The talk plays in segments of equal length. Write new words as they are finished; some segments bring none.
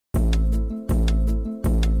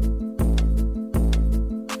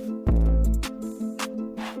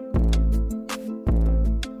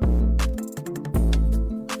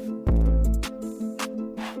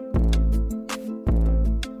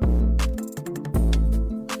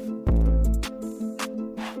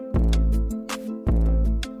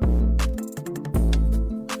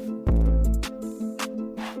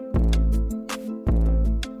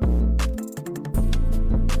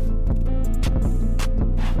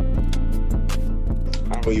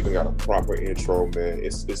don't even got a proper intro, man.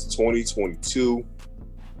 It's 2022.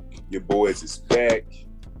 Your boys is back.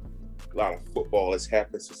 A lot of football has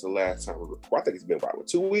happened since the last time we recorded. I think it's been about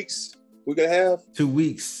 2 weeks. We're gonna have 2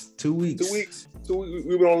 weeks. 2 weeks. 2 weeks.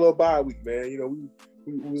 We've been on a little bye week, man. You know,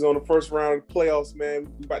 we was on the first round of the playoffs, man.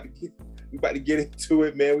 We about to get into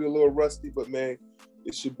it, man. We're a little rusty, but man,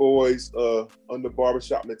 it's your boys on the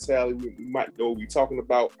barbershop mentality. We might know what we're talking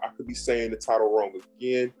about. I could be saying the title wrong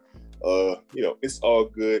again. You know, it's all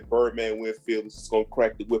good. Birdman Winfield is just gonna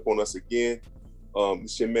crack the whip on us again.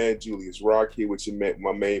 It's your man Julius Rock here with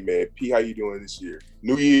my main man P. How you doing this year?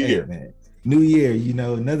 New year, hey, man. New year. You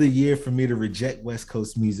know, another year for me to reject West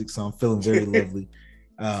Coast music, so I'm feeling very lovely.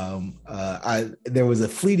 There was a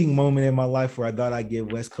fleeting moment in my life where I thought I'd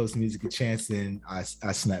give West Coast music a chance, and I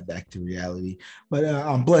snapped back to reality. But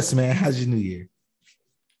I'm blessed, man. How's your new year?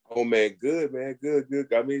 Oh man, good, man, good.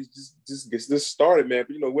 I mean, just gets this started, man.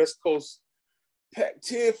 But you know, West Coast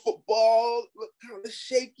Pac-10 football look kind of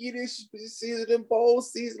shaky this season. In bowl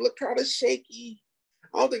season look kind of shaky.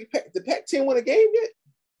 I don't think the Pac-10 won a game yet.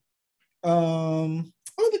 I don't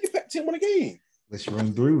think the Pac-10 won a game. Let's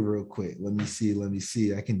run through real quick. Let me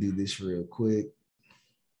see. I can do this real quick.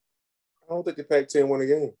 I don't think the Pac-10 won a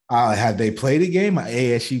game. Have they played a game?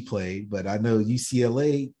 ASU played, but I know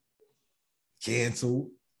UCLA canceled.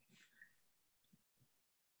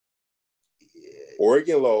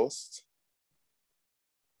 Oregon lost.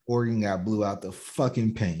 Oregon got blew out the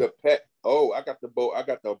fucking paint. I got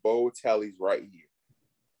the bowl tallies right here.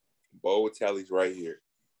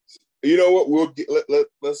 You know what?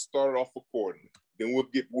 Let's start it off accordingly. Then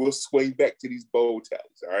we'll swing back to these bowl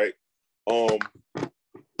tallies. All right. You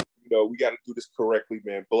know, we got to do this correctly,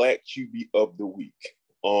 man. Black QB of the week.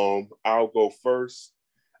 I'll go first.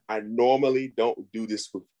 I normally don't do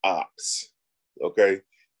this with ops. Okay.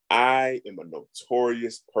 I am a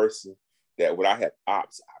notorious person that when I have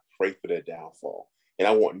ops, I pray for their downfall. And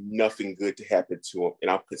I want nothing good to happen to them.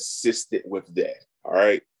 And I'm consistent with that. All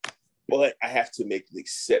right. But I have to make an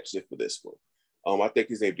exception for this one. I think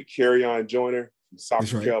his name is Dakereon Joyner from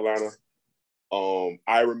South Carolina. I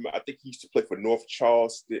think he used to play for North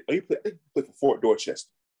Charleston. He played for Fort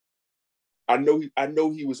Dorchester. I know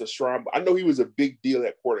he was a shrine. I know he was a big deal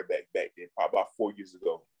at quarterback back then, probably about 4 years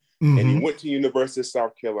ago. Mm-hmm. And he went to the University of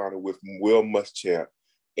South Carolina with Will Muschamp.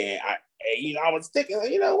 And I was thinking, why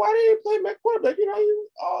didn't he play my quarterback? He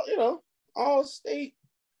was all state.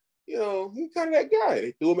 He kind of that guy.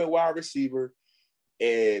 They threw him at wide receiver.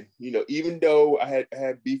 And, even though I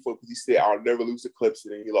had beef with him because he said, I'll never lose to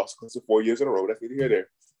Clemson, and he lost Clemson 4 years in a row. That's neither here nor there.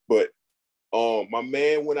 But my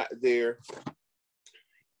man went out there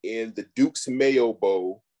in the Duke's Mayo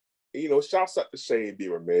Bowl. And, shouts out to Shane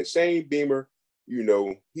Beamer, man. Shane Beamer,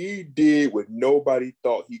 he did what nobody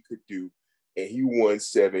thought he could do, and he won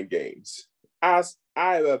 7 games. I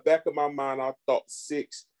back of my mind, I thought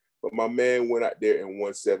 6, but my man went out there and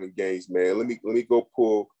won 7 games, man. Let me go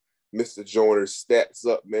pull Mr. Joyner's stats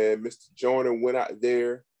up, man. Mr. Joyner went out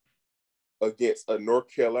there against a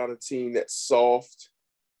North Carolina team that's soft,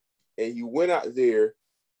 and he went out there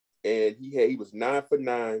and he was 9 for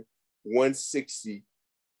 9, 160,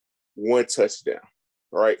 1 touchdown.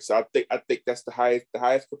 All right, so I think that's the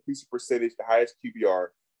highest completion percentage, the highest QBR.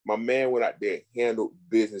 My man went out there and handled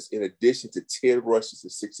business in addition to 10 rushes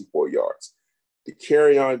and 64 yards.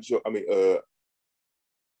 Dakereon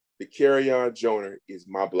Joyner is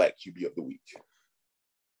my black QB of the week.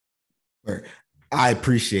 I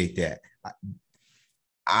appreciate that.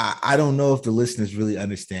 I don't know if the listeners really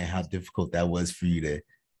understand how difficult that was for you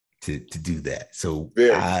to do that. So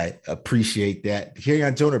I appreciate that.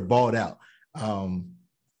 Dakereon Joyner balled out.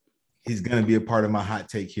 He's going to be a part of my hot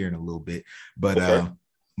take here in a little bit. But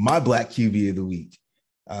my black QB of the week,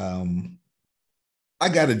 I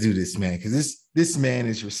got to do this, man, because this man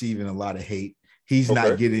is receiving a lot of hate. He's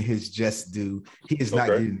not getting his just due. He is not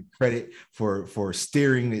getting credit for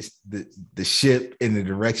steering the ship in the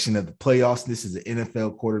direction of the playoffs. This is an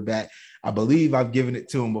NFL quarterback. I believe I've given it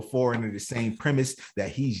to him before under the same premise that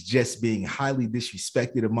he's just being highly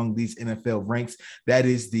disrespected among these NFL ranks. That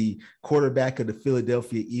is the quarterback of the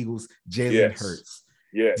Philadelphia Eagles, Jalen Hurts.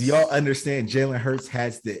 Yes. Do y'all understand Jalen Hurts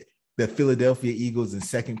has the Philadelphia Eagles in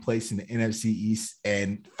second place in the NFC East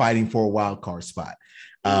and fighting for a wild card spot?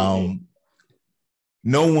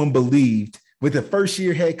 No one believed with the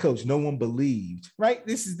first-year head coach. No one believed, right?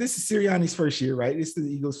 This is Sirianni's first year, right? This is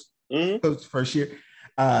the Eagles coach first year.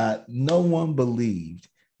 No one believed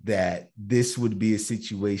that this would be a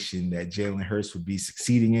situation that Jalen Hurts would be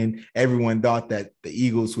succeeding in. Everyone thought that the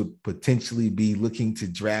Eagles would potentially be looking to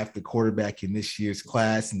draft the quarterback in this year's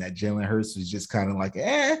class, and that Jalen Hurts was just kind of like,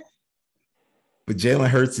 But Jalen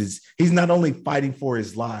Hurts he's not only fighting for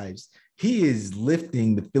his lives, he is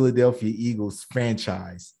lifting the Philadelphia Eagles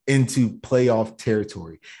franchise into playoff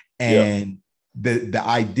territory. And the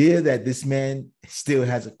idea that this man still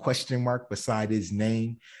has a question mark beside his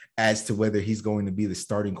name as to whether he's going to be the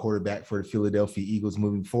starting quarterback for the Philadelphia Eagles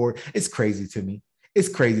moving forward, it's crazy to me. It's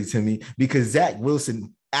crazy to me because Zach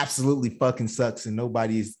Wilson absolutely fucking sucks and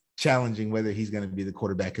nobody is challenging whether he's going to be the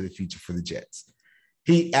quarterback of the future for the Jets.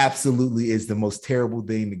 He absolutely is the most terrible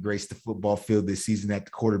thing to grace the football field this season at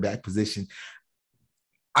the quarterback position.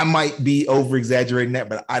 I might be over-exaggerating that,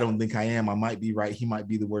 but I don't think I am. I might be right. He might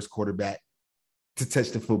be the worst quarterback to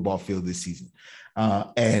touch the football field this season.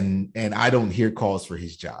 And I don't hear calls for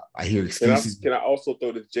his job. I hear excuses. Can I also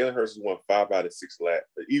throw that Jalen Hurts has won 5 out of 6 last.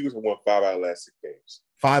 The Eagles have won 5 out of the last 6 games.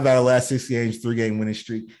 5 out of the last 6 games, 3-game winning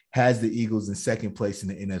streak, has the Eagles in second place in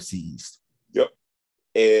the NFC East. Yep.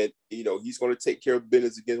 And, he's going to take care of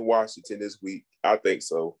business against Washington this week. I think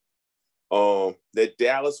so. That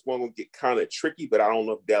Dallas one will get kind of tricky, but I don't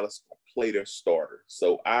know if Dallas will play their starter.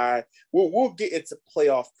 So we'll get into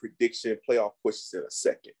playoff prediction, playoff pushes in a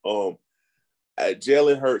second.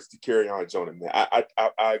 Jalen Hurts to Kerryon Johnson, man. I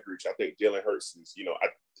agree with you. I think Jalen Hurts is,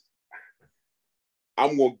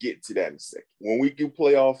 I'm going to get to that in a second. When we do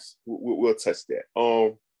playoffs, we'll touch that.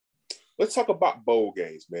 Let's talk about bowl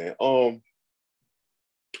games, man.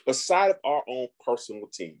 Aside of our own personal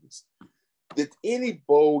teams, did any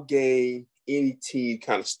bowl game, any team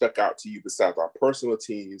kind of stuck out to you besides our personal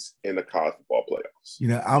teams in the college football playoffs?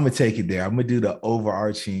 I'm going to take it there. I'm going to do the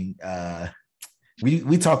overarching.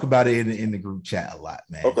 We talk about it in the group chat a lot,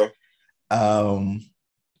 man. Okay.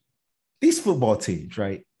 These football teams,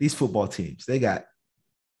 right? These football teams, they got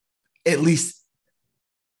at least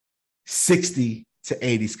 60 to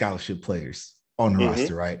 80 scholarship players on the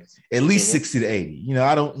roster, right? At least 60 to 80.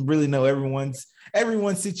 I don't really know everyone's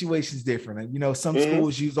situation is different. Some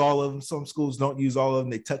schools use all of them. Some schools don't use all of them.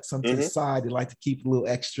 They tuck some to the side. They like to keep a little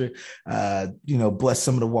extra, bless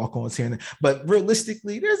some of the walk-ons here and there. But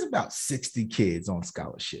realistically, there's about 60 kids on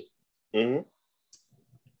scholarship.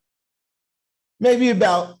 Maybe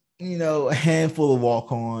about, a handful of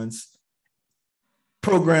walk-ons.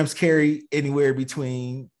 Programs carry anywhere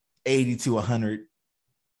between 80 to 100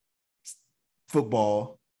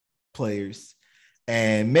 football players,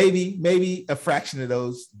 and maybe a fraction of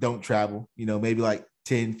those don't travel, maybe like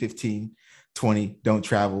 10, 15, 20 don't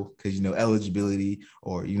travel because, eligibility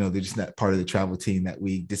or, they're just not part of the travel team that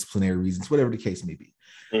week, disciplinary reasons, whatever the case may be.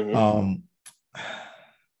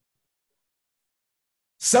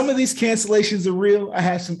 Some of these cancellations are real. I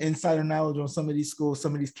have some insider knowledge on some of these schools.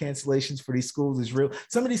 Some of these cancellations for these schools is real.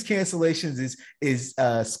 Some of these cancellations is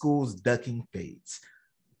schools ducking fades.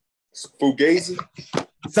 Fugazi.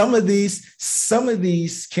 Some of these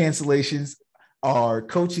cancellations are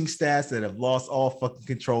coaching staffs that have lost all fucking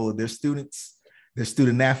control of their students, their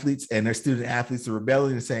student athletes, and their student athletes are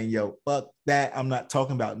rebelling and saying, "Yo, fuck that! I'm not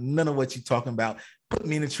talking about none of what you're talking about. Put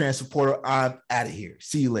me in the transfer portal. I'm out of here.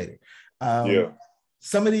 See you later."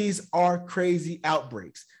 Some of these are crazy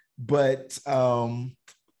outbreaks, but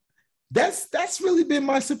that's really been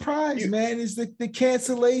my surprise, man, is the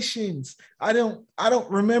cancellations. I don't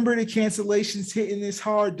remember the cancellations hitting this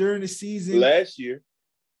hard during the season. Last year.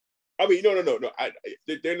 I mean, no.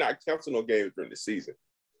 They're not canceling no games during the season.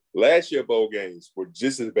 Last year, bowl games were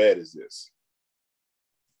just as bad as this.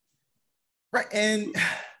 Right, and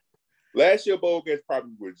last year, bowl games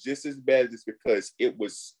probably were just as bad as this because it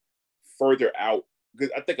was further out.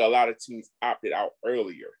 Because I think a lot of teams opted out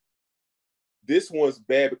earlier. This one's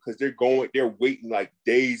bad because they're waiting like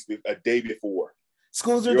a day before.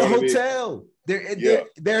 Schools are at the hotel.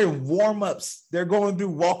 They're in warm-ups. They're going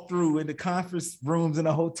through walkthrough in the conference rooms in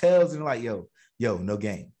the hotels, and they're like, yo, no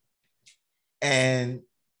game. And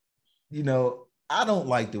I don't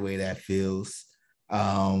like the way that feels.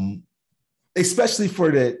 Especially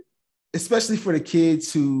for the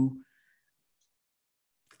kids who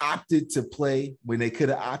opted to play when they could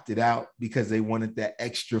have opted out because they wanted that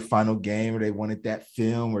extra final game or they wanted that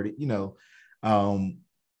film or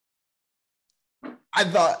I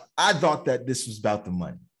thought that this was about the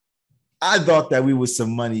money. I thought that we was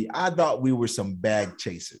some money. I thought we were some bag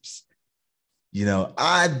chasers.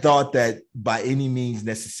 I thought that by any means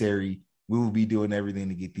necessary, we will be doing everything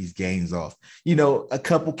to get these games off. A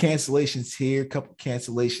couple cancellations here, a couple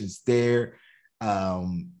cancellations there.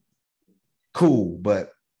 Cool,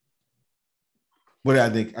 but what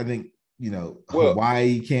I think,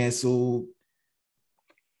 Hawaii canceled,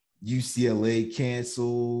 UCLA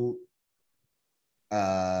canceled.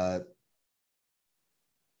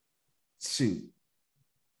 Shoot,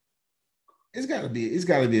 it's got to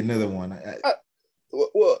be another one.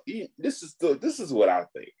 Well, this is what I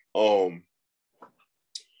think.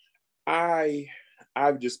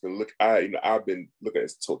 I've just been I've been looking at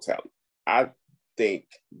this totality. I think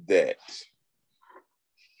that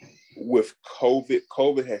with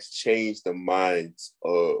COVID has changed the minds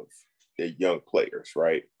of the young players,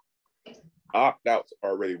 right? Opt-outs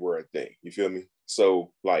already were a thing. You feel me?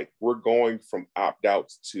 So like we're going from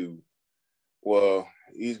opt-outs to, well,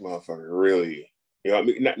 these motherfuckers really, you know what I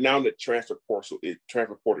mean? Now the transfer portal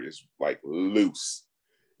is like loose.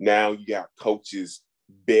 Now you got coaches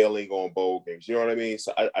bailing on bowl games. You know what I mean?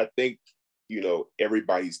 So I think,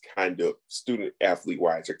 everybody's kind of student athlete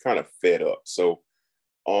wise, they're kind of fed up. So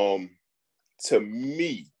to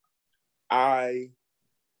me, I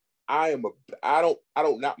don't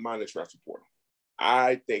not mind the transfer portal.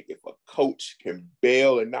 I think if a coach can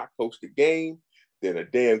bail and not coach the game, then a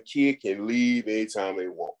damn kid can leave anytime they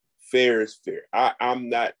want. Fair is fair. I'm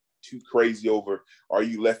not too crazy over, or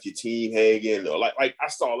you left your team hanging, or like I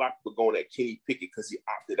saw a lot of people going at Kenny Pickett because he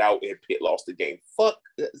opted out and Pitt lost the game. Fuck,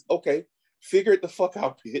 okay, figure it the fuck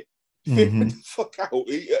out, Pitt. Figure it the fuck out.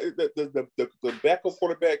 The backup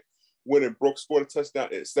quarterback went and scored a touchdown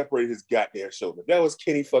and separated his goddamn shoulder. That was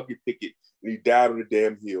Kenny fucking Pickett, and he died on the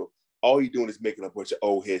damn hill. All he doing is making a bunch of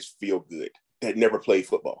old heads feel good that never played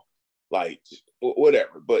football, like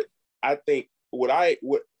whatever. But I think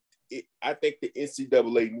I think the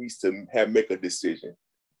NCAA needs to make a decision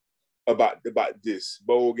about this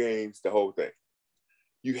bowl games, the whole thing.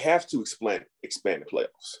 You have to expand the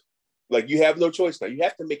playoffs. Like you have no choice now. You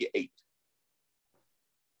have to make it 8.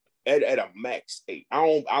 At a max 8.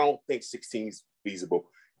 I don't think 16 is feasible.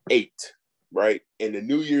 8, right? And the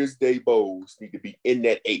New Year's Day bowls need to be in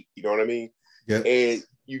that 8. You know what I mean? Yeah. And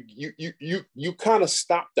you kind of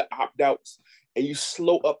stop the opt-outs and you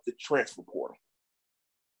slow up the transfer portal.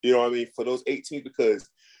 You know what I mean? For those 18, because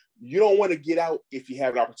you don't want to get out if you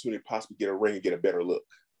have an opportunity to possibly get a ring and get a better look.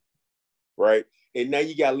 Right? And now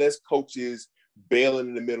you got less coaches bailing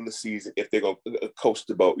in the middle of the season if they're going to coach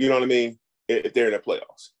the boat. You know what I mean? If they're in the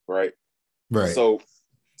playoffs, right? Right. So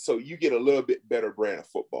you get a little bit better brand of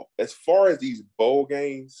football. As far as these bowl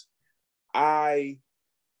games, I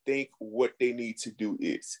think what they need to do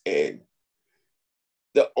is, and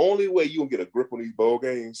the only way you can get a grip on these bowl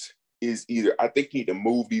games is either, I think you need to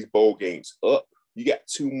move these bowl games up. You got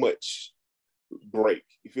too much break.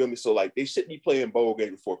 You feel me? So like they shouldn't be playing bowl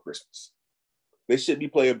games before Christmas. They shouldn't be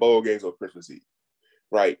playing bowl games on Christmas Eve,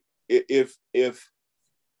 right? If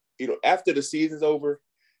after the season's over,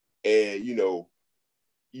 and you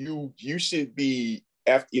should be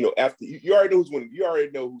after you already know who's winning. You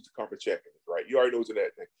already know who's the conference champion, right? You already know who's in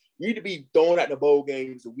that thing. You need to be throwing out the bowl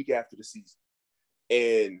games the week after the season,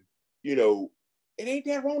 and it ain't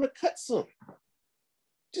that wrong to cut some.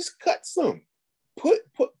 Just cut some. Put.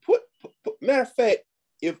 Matter of fact,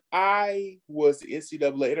 if I was the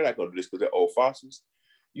NCAA, they're not going to do this because they're old fossils.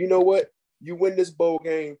 You know what? You win this bowl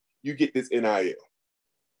game, you get this NIL.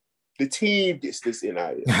 The team gets this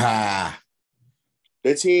NIL.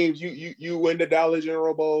 The teams, you win the Dollar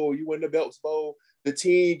General Bowl, you win the Belts Bowl, the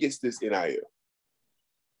team gets this NIL.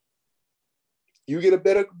 You get a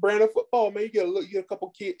better brand of football, man. You get a couple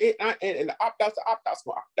kids, and the opt-outs going to opt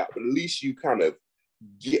out, but at least you kind of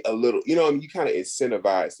get a little, you kind of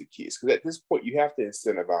incentivize the kids. Because at this point, you have to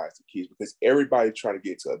incentivize the kids because everybody's trying to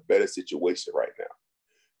get to a better situation right now.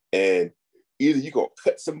 And either you're going to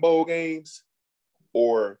cut some bowl games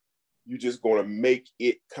or you're just going to make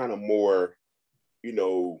it kind of more,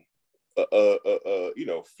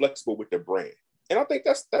 flexible with the brand. And I think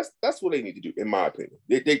that's what they need to do, in my opinion.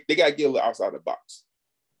 They got to get a little outside the box.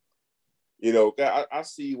 I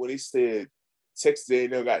see when they said Texas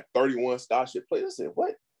A&M got 31 scholarship players. I said,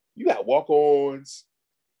 what? You got walk-ons.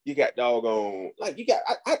 You got doggone, like you got.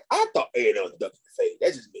 I thought A&M was ducking the fade.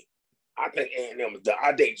 That's just me. I think A&M was done.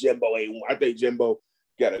 I think Jimbo ain't. I think Jimbo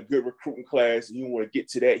got a good recruiting class. And you want to get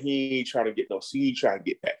to that? He ain't trying to get no seed. He trying to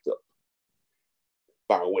get packed up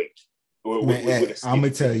by weight. Man, I'm gonna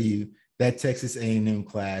tell you that Texas A&M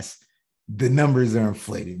class, the numbers are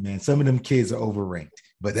inflated, man. Some of them kids are overranked,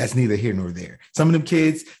 but that's neither here nor there. Some of them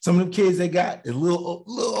kids they got a little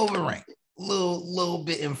overranked, little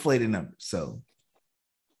bit inflated numbers. So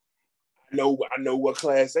I know what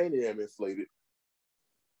class ain't inflated.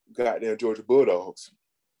 Goddamn Georgia Bulldogs.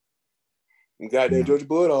 Georgia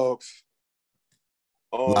Bulldogs.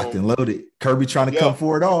 Locked and loaded. Kirby trying to come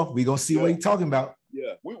for it all. We gonna see what he's talking about.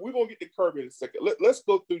 Yeah, we're gonna get to Kirby in a second. Let's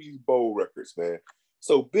go through these bowl records, man.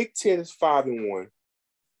 So Big Ten is 5-1.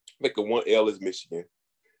 Like a 1L is Michigan.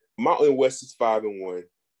 Mountain West is 5-1.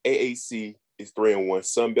 AAC is 3-1.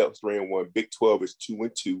 Sun Belt is 3-1. Big 12 is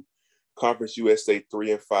 2-2. Conference USA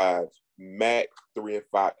 3-5. MAC 3-5,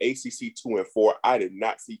 ACC 2-4. I did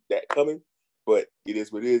not see that coming, but it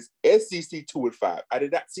is what it is. SEC 2-5. I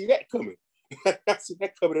did not see that coming. I did not see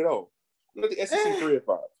that coming at all. Look at the SEC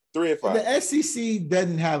 3-5. 3-5. The SEC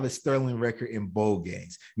doesn't have a sterling record in bowl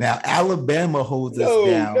games. Now, Alabama holds us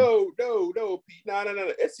down. No, Pete. No.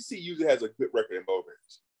 The SEC usually has a good record in bowl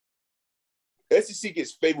games. SEC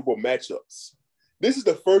gets favorable matchups. This is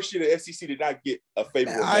the first year the SEC did not get a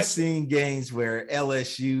favorable matchup. I've seen games where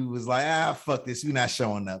LSU was like, fuck this, we're not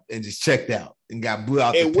showing up, and just checked out and got blew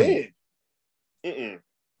out and win.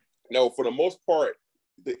 No, for the most part,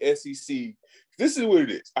 the SEC, this is what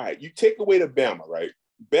it is. All right, you take away the Bama, right?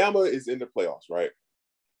 Bama is in the playoffs, right?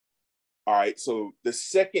 All right, so the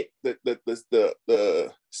second and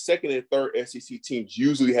third SEC teams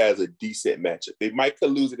usually has a decent matchup. They might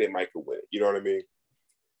could lose it, they might could win it. You know what I mean?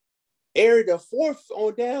 Area the fourth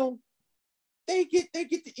on down, they get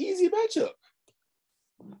the easy matchup.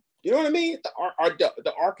 You know what I mean?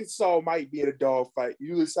 The Arkansas might be in a dogfight.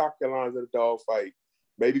 Usually South Carolina's in a dogfight.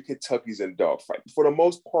 Maybe Kentucky's in a dogfight. For the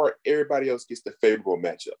most part, everybody else gets the favorable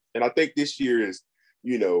matchup. And I think this year is,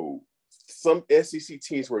 some SEC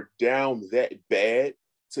teams were down that bad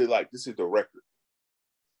to this is the record.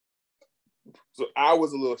 So I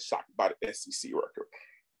was a little shocked by the SEC record.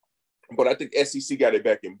 But I think SEC got it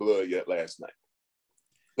back in blood yet last night.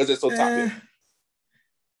 Because it's so top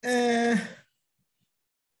heavy.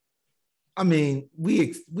 I mean, we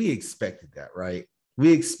expected that, right?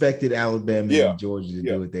 We expected Alabama and Georgia to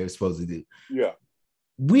do what they were supposed to do. Yeah.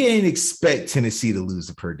 We ain't expect Tennessee to lose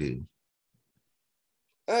to Purdue.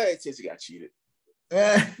 Tennessee got cheated.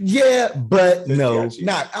 But no,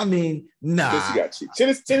 not. I mean, nah. Tennessee got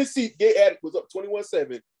cheated. Tennessee was up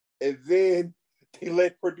 21-7, and then they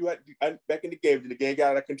let Purdue back in the game, and the game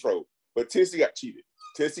got out of control. But Tennessee got cheated.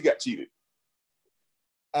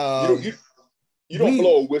 You don't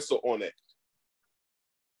blow a whistle on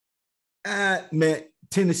that. Man,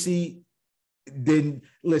 Tennessee didn't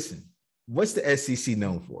listen. What's the SEC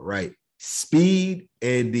known for, right? Speed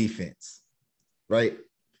and defense, right?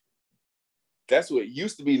 That's what it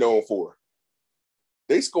used to be known for.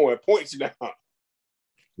 They scoring points now.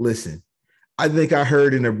 Listen, I think I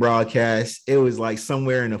heard in the broadcast, it was like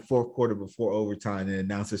somewhere in the fourth quarter before overtime, the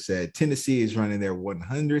announcer said Tennessee is running their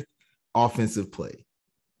 100th offensive play.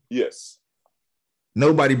 Yes.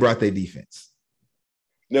 Nobody brought their defense.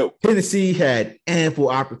 No. Tennessee had ample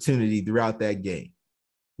opportunity throughout that game.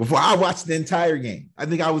 Before I watched the entire game, I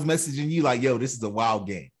think I was messaging you like, yo, this is a wild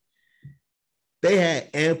game. They had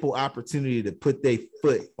ample opportunity to put their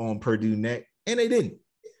foot on Purdue neck, and they didn't.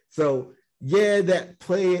 So, that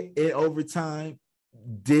play in overtime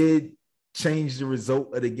did change the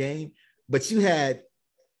result of the game, but you had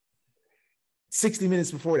 60 minutes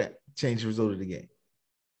before that change the result of the game.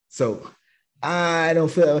 So, I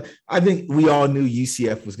think we all knew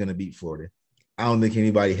UCF was going to beat Florida. I don't think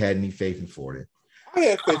anybody had any faith in Florida. I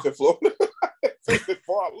had faith in Florida. I had faith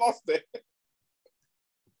before I lost that.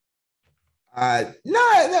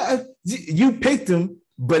 No, you picked them,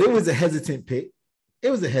 but it was a hesitant pick. I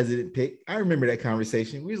remember that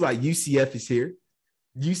conversation. We was like, UCF is here.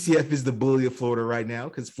 UCF is the bully of Florida right now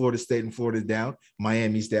because Florida State and Florida's down.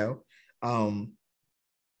 Miami's down. Fucking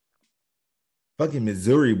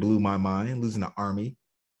Missouri blew my mind, losing to Army.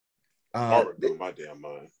 Army blew my damn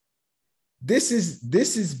mind. This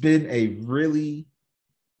has been a really,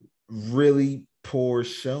 really poor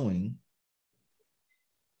showing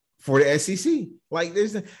for the SEC. Like they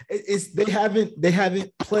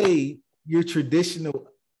haven't played your traditional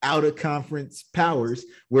out of conference powers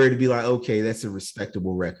where it'd be like, okay, that's a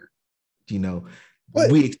respectable record.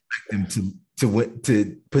 We expect them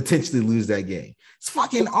to potentially lose that game. It's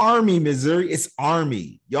fucking Army, Missouri. It's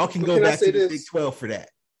Army. Y'all can go back to the Big 12 for that.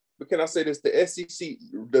 But can I say this? The SEC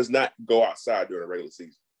does not go outside during the regular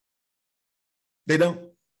season. They don't.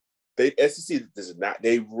 SEC does not.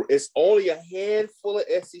 It's only a handful of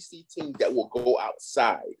SEC teams that will go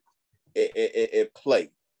outside and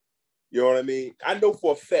play. You know what I mean? I know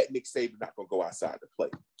for a fact Nick Saban not gonna go outside to play,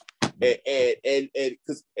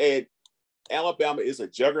 and Alabama is a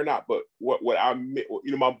juggernaut. But what my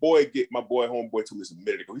homeboy told me this a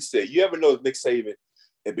minute ago. He said, "You ever know Nick Saban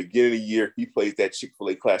at the beginning of the year he plays that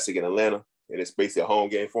Chick-fil-A Classic in Atlanta, and it's basically a home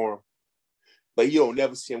game for him, but you don't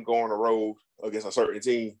never see him go on the road against a certain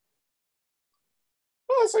team."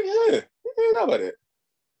 I was like, yeah, how about that?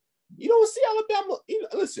 You don't see Alabama.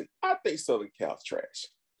 Listen, I think Southern Cal's trash.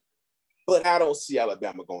 But I don't see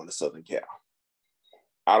Alabama going to Southern Cal.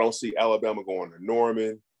 I don't see Alabama going to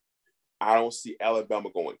Norman. I don't see Alabama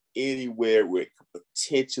going anywhere where it could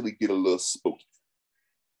potentially get a little spooky.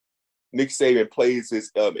 Nick Saban plays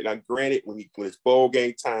his, and granted, when it's bowl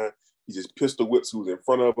game time, He just pistol whips who's in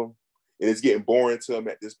front of him, and it's getting boring to him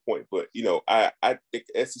at this point. But I think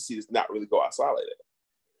the SEC does not really go outside like that.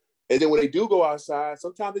 And then when they do go outside,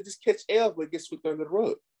 sometimes they just catch L's, but it gets swept under the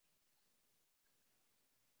rug.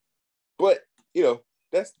 But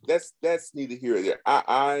that's neither here nor there.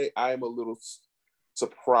 I am a little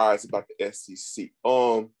surprised about the SEC.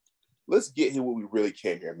 Let's get here what we really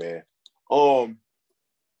came here, man.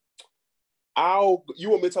 You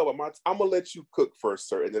want me to talk about I'm gonna let you cook first,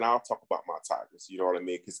 sir, and then I'll talk about my Tigers. You know what I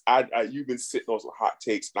mean? Because you've been sitting on some hot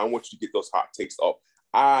takes, and I want you to get those hot takes off.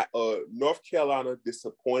 North Carolina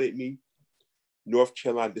disappointed me. North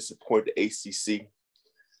Carolina disappointed the ACC.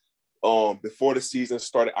 Before the season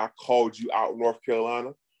started, I called you out, North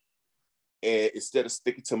Carolina, and instead of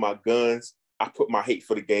sticking to my guns, I put my hate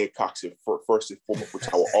for the Gamecocks in first and foremost,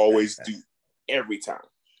 which I will always do every time.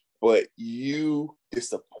 But you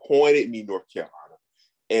disappointed me, North Carolina,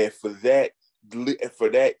 and for that,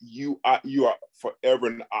 you are forever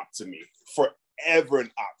an op to me. Forever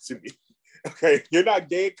an op to me. Okay, you're not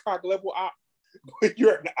Gamecock level op, but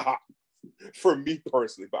you're an op for me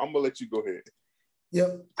personally. But I'm gonna let you go ahead.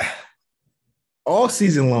 Yep. All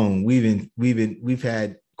season long, we've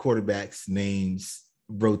had quarterbacks names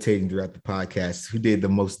rotating throughout the podcast who did the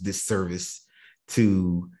most disservice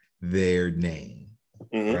to their name.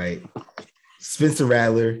 Mm-hmm. Right? Spencer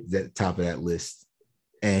Rattler is at the top of that list,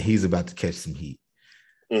 and he's about to catch some heat.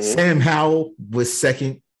 Mm-hmm. Sam Howell was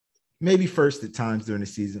second, maybe first at times during the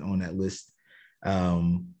season on that list.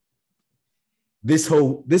 This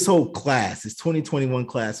whole class, this 2021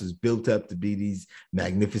 class, was built up to be these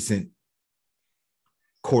magnificent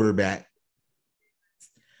quarterback,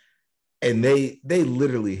 and they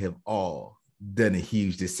literally have all done a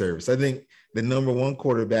huge disservice. I think the number one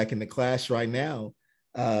quarterback in the class right now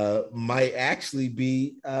might actually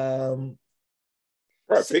be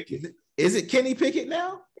Pickett. Is it Kenny Pickett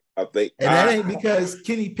now? I think, and that ain't because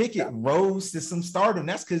Kenny Pickett rose to some stardom.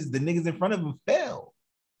 That's because the niggas in front of him fell.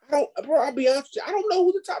 I'll be honest with you, I don't know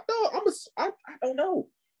who the top dog. I don't know.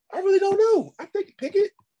 I really don't know. I think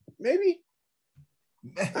Pickett, maybe.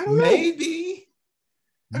 I don't know. Maybe.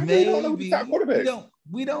 I really don't know who the top quarterback.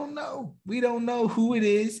 We don't know. We don't know who it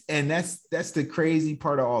is, and that's the crazy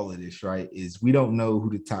part of all of this, right? Is we don't know who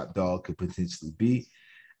the top dog could potentially be.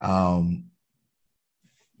 But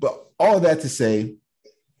all that to say,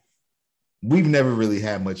 we've never really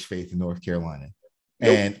had much faith in North Carolina.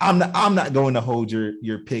 Nope. And I'm not going to hold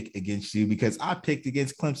your pick against you because I picked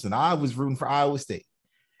against Clemson. I was rooting for Iowa State.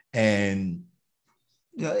 And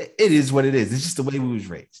it is what it is. It's just the way we was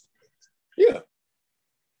raised. Yeah.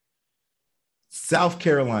 South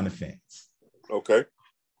Carolina fans. Okay.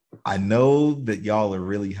 I know that y'all are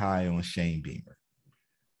really high on Shane Beamer.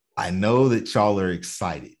 I know that y'all are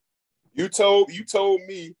excited. You told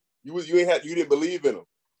me you didn't believe in him.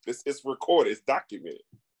 It's recorded. It's documented.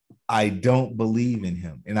 I don't believe in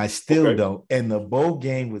him, and I still don't. And the bowl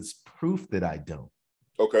game was proof that I don't.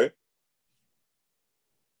 Okay.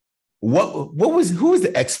 Who was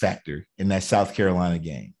the X factor in that South Carolina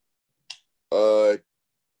game?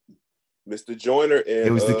 Mr. Joyner and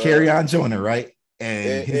it was the Kerryon Joyner, right?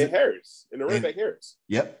 And Harris, and the running back Harris.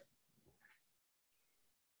 Yep.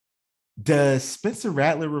 Does Spencer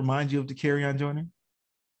Rattler remind you of the Kerryon Joyner?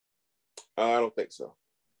 I don't think so.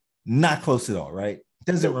 Not close at all, right?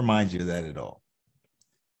 Doesn't remind you of that at all.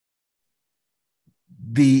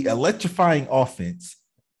 The electrifying offense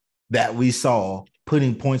that we saw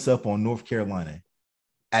putting points up on North Carolina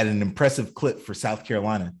at an impressive clip for South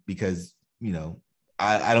Carolina, because,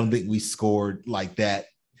 I don't think we scored like that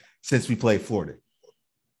since we played Florida.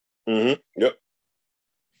 Mm-hmm. Yep.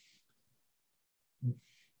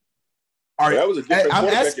 That was a different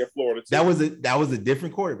quarterback at Florida, too. That was a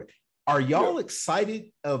different quarterback. Are y'all excited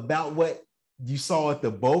about what you saw at the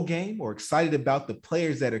bowl game, or excited about the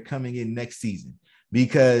players that are coming in next season?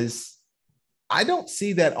 Because I don't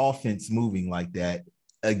see that offense moving like that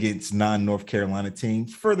against non-North Carolina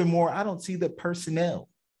teams. Furthermore, I don't see the personnel,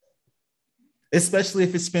 especially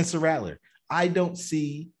if it's Spencer Rattler. I don't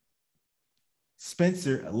see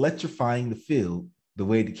Spencer electrifying the field the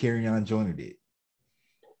way that Kerryon Joyner did.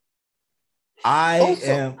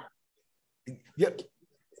 Yep.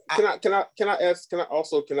 Can I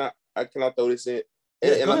throw this in?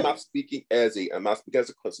 And I'm not speaking as a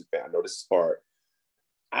Clemson fan. I know this is hard.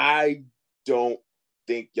 I don't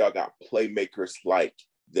think y'all got playmakers like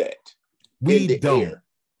that. We don't.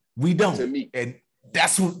 To me. And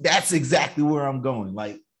that's exactly where I'm going.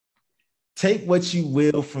 Like, take what you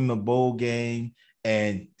will from the bowl game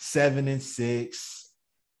and 7-6,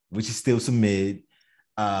 which is still some mid.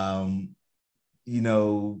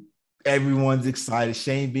 Everyone's excited.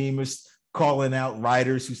 Shane Beamer's calling out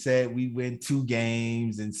writers who said we win 2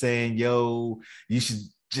 games and saying, yo, you should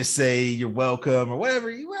just say you're welcome or whatever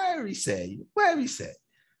he said.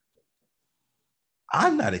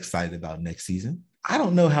 I'm not excited about next season. I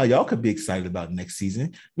don't know how y'all could be excited about next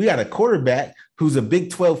season. We got a quarterback who's a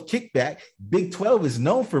Big 12 kickback. Big 12 is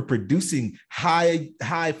known for producing high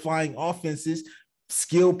flying offenses,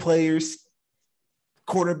 skilled players,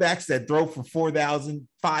 quarterbacks that throw for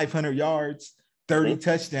 4,500 yards, 30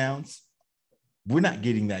 touchdowns. We're not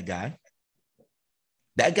getting that guy.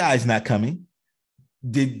 That guy's not coming.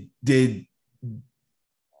 Did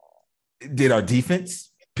our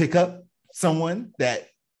defense pick up someone that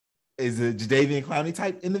is a Jadeveon Clowney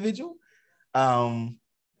type individual? I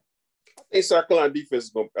think South Carolina defense is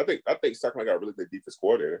going. I think South Carolina got a really good defense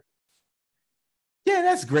coordinator. Yeah,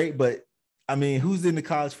 that's great, but I mean, who's in the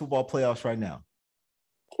college football playoffs right now?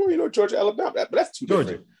 Well, Georgia, Alabama, but that's too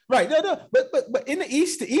Georgia. Different. Right. No. But in the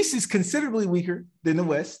East is considerably weaker than the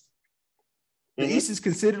West. The East is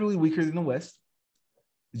considerably weaker than the West.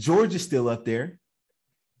 Georgia's still up there.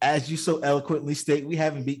 As you so eloquently state, we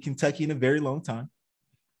haven't beat Kentucky in a very long time.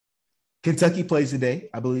 Kentucky plays today,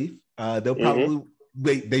 I believe. They'll probably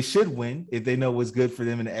they should win if they know what's good for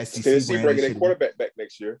them in the SEC. Tennessee bringing their quarterback back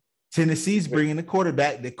next year. Tennessee's bringing the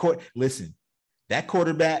quarterback. Listen, that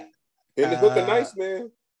quarterback in the hook of nice,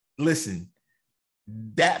 man. Listen,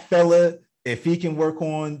 that fella, if he can work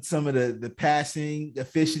on some of the passing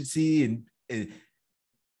efficiency and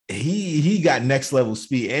he got next level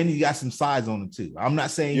speed and he got some size on him too. I'm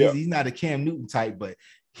not saying he's not a Cam Newton type, but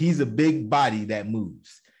he's a big body that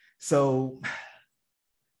moves. So,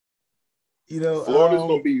 Florida's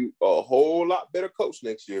going to be a whole lot better coach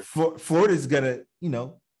next year. Florida's going to,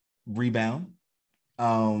 rebound.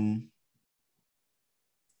 I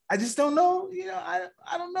just don't know, I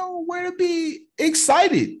don't know where to be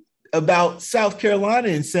excited about South Carolina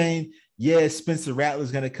and saying, yeah, Spencer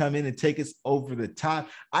Rattler's going to come in and take us over the top.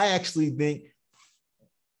 I actually think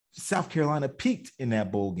South Carolina peaked in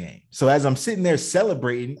that bowl game. So as I'm sitting there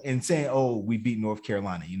celebrating and saying, oh, we beat North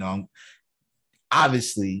Carolina,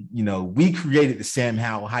 obviously, we created the Sam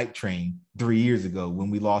Howell hype train 3 years ago when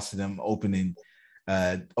we lost to them opening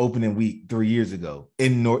week 3 years ago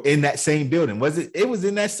in that same building. It was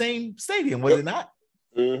in that same stadium, was it not?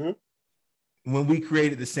 Mm-hmm. When we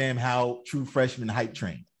created the Sam Howell true freshman hype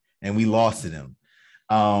train and we lost to them.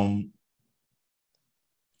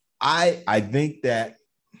 I think that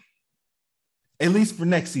at least for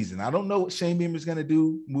next season, I don't know what Shane Beamer is going to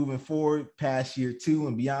do moving forward past year 2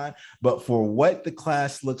 and beyond, but for what the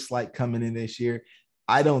class looks like coming in this year,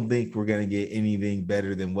 I don't think we're going to get anything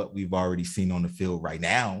better than what we've already seen on the field right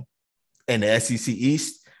now. And the SEC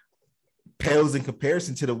East pales in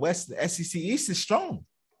comparison to the West. The SEC East is strong.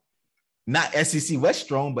 Not SEC West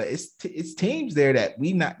strong, but it's teams there that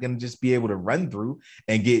we're not going to just be able to run through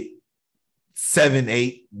and get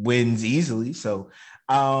 7-8 wins easily. So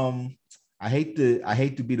I hate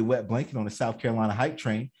to be the wet blanket on the South Carolina hype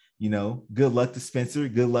train. Good luck to Spencer.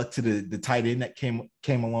 Good luck to the tight end that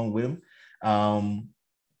came along with him.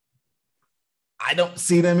 I don't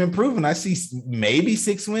see them improving. I see maybe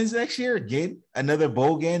 6 wins next year. Again, another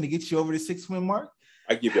bowl game to get you over the 6-win mark.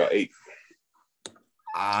 I give y'all 8.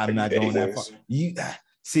 I'm not going that far. You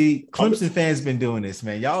see, Clemson fans been doing this,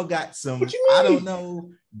 man. Y'all got some. What you mean? I don't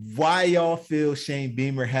know why y'all feel Shane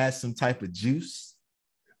Beamer has some type of juice.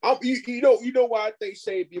 You know why I think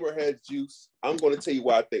Shane Beamer has juice? I'm going to tell you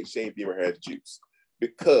why I think Shane Beamer has juice.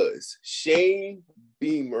 Because Shane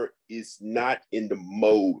Beamer is not in the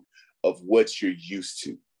mode of what you're used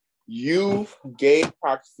to. You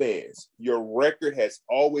Gamecock fans, your record has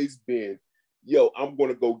always been, I'm going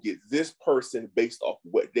to go get this person based off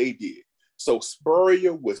what they did. So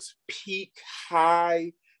Spurrier was peak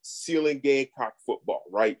high ceiling Gamecock football,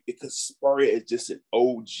 right? Because Spurrier is just an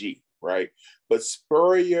OG, right? But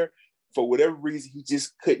Spurrier, for whatever reason, he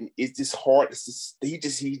just couldn't. It's just hard. He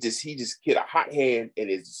just get a hot hand, and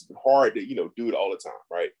it's just hard to do it all the time,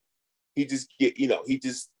 right? He just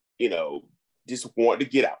just wanted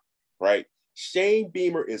to get out, right? Shane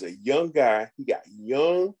Beamer is a young guy. He got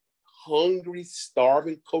young, hungry,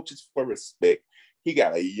 starving coaches for respect. He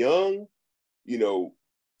got a young,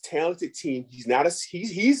 talented team. He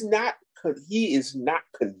is not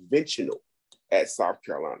conventional at South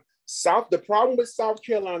Carolina. The problem with South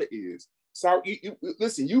Carolina is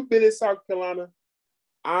listen, you've been in South Carolina.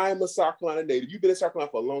 I'm a South Carolina native. You've been in South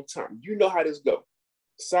Carolina for a long time. You know how this goes.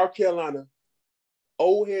 South Carolina,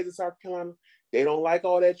 old heads in South Carolina, they don't like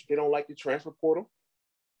all that. They don't like the transfer portal.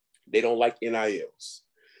 They don't like NILs.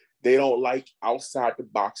 They don't like outside the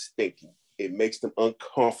box thinking. It makes them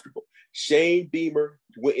uncomfortable. Shane Beamer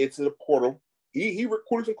went into the portal He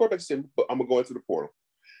recruited some quarterbacks. Said, but I'm gonna go into the portal.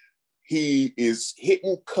 He is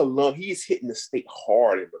hitting Columbia. He's hitting the state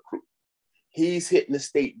hard in recruit. He's hitting the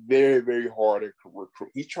state very, very hard in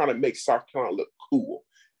recruit. He's trying to make South Carolina look cool.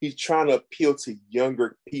 He's trying to appeal to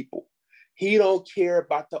younger people. He don't care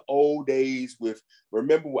about the old days with,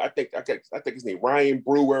 remember, I think his name Ryan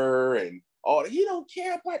Brewer and all that. He don't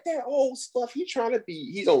care about that old stuff.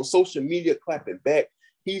 He's on social media clapping back.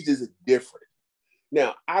 He's just different.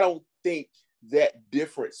 Now, I don't think that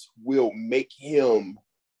difference will make him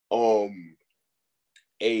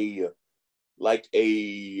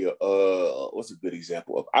what's a good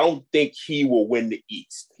example of? I don't think he will win the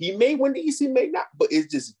East. He may win the East, he may not, but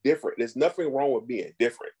it's just different. There's nothing wrong with being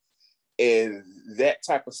different. And that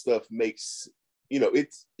type of stuff makes,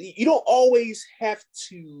 it's, you don't always have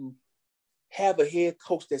to have a head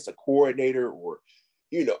coach that's a coordinator or,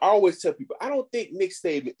 I always tell people, I don't think Nick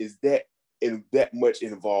Saban is that much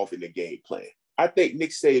involved in the game plan. I think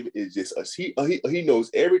Nick Saban is just us. He knows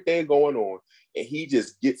everything going on, and he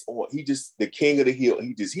just gets on. He just the king of the hill.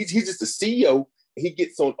 He's just the CEO. And he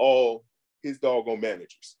gets on all his doggone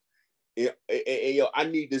managers. And I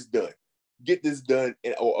need this done. Get this done,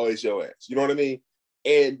 or it's your ass. You know what I mean?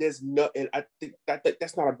 And I think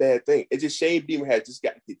that's not a bad thing. It's just Shane Beamer has just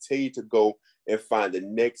got to continue to go and find the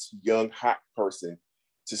next young hot person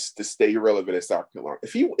to stay relevant in South Carolina.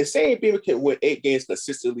 If Shane Beamer can win 8 games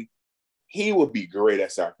consistently, he will be great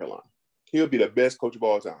at South Carolina. He'll be the best coach of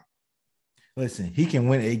all time. Listen, he can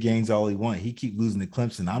win 8 games all he wants. He keep losing to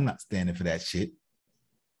Clemson. I'm not standing for that shit.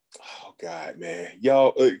 Oh God, man,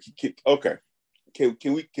 y'all. Okay, can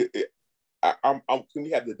we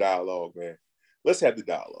have the dialogue, man? Let's have the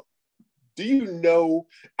dialogue. Do you know?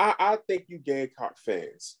 I think you Gamecock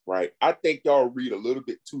fans, right? I think y'all read a little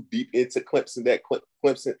bit too deep into Clemson,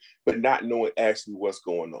 but not knowing actually what's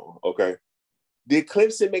going on. Okay. Did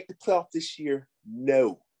Clemson make the playoff this year?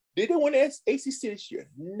 No. Did they win the ACC this year?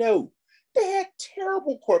 No. They had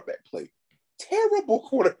terrible quarterback play.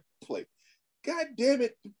 God damn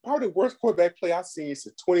it. Probably the worst quarterback play I've seen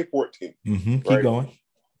since 2014. Mm-hmm. Keep going.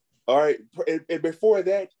 All right. And before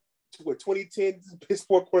that, 2010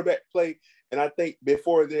 Pittsburgh quarterback play. And I think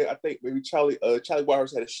before that, maybe Charlie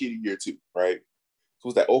Waters had a shitty year too, right? So it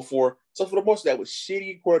was that 2004. So for the most of that was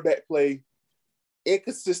shitty quarterback play,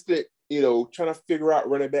 inconsistent, trying to figure out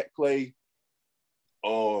running back play.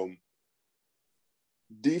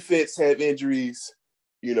 Defense have injuries,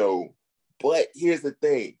 but here's the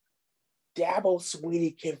thing. Dabo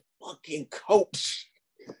Swinney can fucking coach.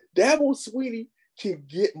 Dabo Swinney can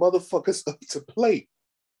get motherfuckers up to play.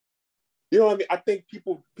 You know what I mean? I think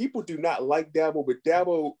people do not like Dabo, but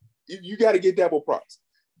Dabo, you got to get Dabo props.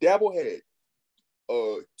 Dabo had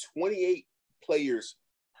 28 players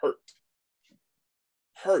hurt.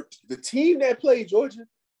 The team that played Georgia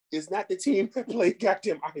is not the team that played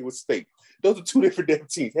goddamn Iowa State. Those are 2 different damn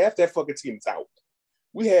teams. Half that fucking team is out.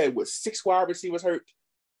 We had 6 wide receivers hurt.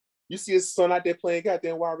 You see his son out there playing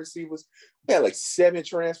goddamn wide receivers. We had 7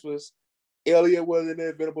 transfers. Elliott wasn't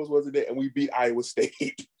there, Venables wasn't there, and we beat Iowa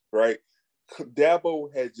State, right?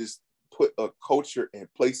 Dabo had just put a culture in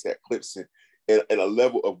place at Clemson and a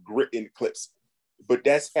level of grit in Clemson. But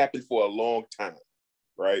that's happened for a long time,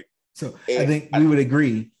 right? So I think we would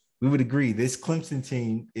agree. This Clemson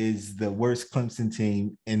team is the worst Clemson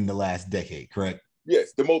team in the last decade, correct?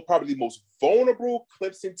 Yes, probably the most vulnerable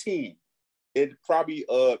Clemson team. And probably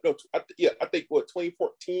I think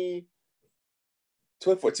 2014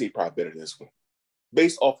 probably better than this one.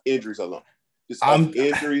 Based off injuries alone. Just off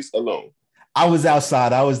injuries alone. I was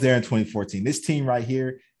outside. I was there in 2014. This team right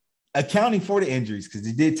here, accounting for the injuries, because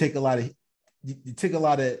it did take a lot of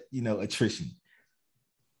attrition.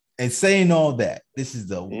 And saying all that, this is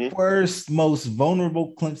the worst, most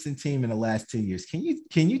vulnerable Clemson team in the last 10 years. Can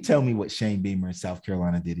you tell me what Shane Beamer in South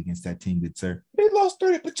Carolina did against that team, good sir? They lost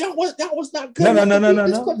 30, but that was not good.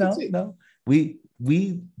 No. We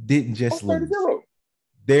didn't just lose.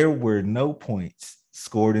 There were no points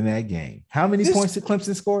scored in that game. How many points did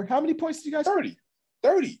Clemson score? How many points did you guys?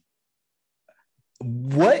 30.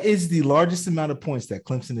 What is the largest amount of points that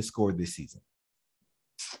Clemson has scored this season?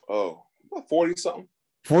 Oh, 40 something.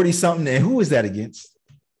 40 something. And who is that against?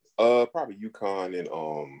 Probably UConn and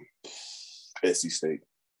NC State.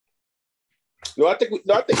 I think we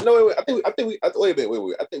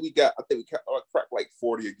cracked like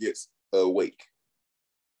 40 against Wake.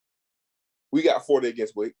 We got 40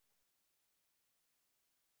 against Wake.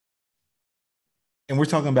 And we're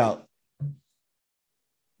talking about,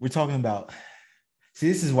 see,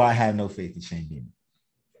 this is why I have no faith in Shane Beamer.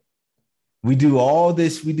 We do all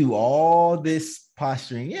this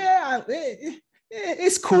posturing. Yeah,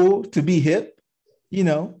 it's cool to be hip,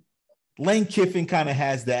 Lane Kiffin kind of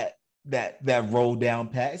has that roll down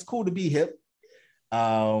pat. It's cool to be hip.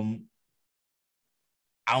 I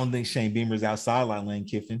don't think Shane Beamer's outside like Lane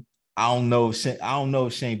Kiffin. I don't know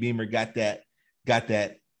if Shane Beamer got that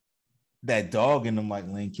dog in him like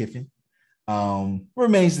Lane Kiffin.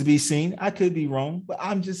 Remains to be seen. I could be wrong, but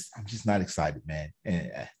I'm just not excited, man.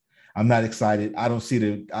 And I'm not excited. I don't see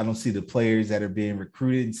the players that are being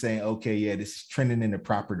recruited and saying, okay, yeah, this is trending in the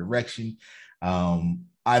proper direction.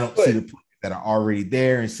 I don't see the players that are already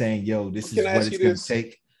there and saying, yo, this is what it's going to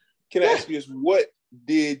take. Can I ask you this? What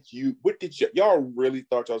did y'all really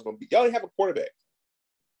thought y'all was going to be? Y'all didn't have a quarterback.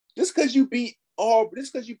 Just because you beat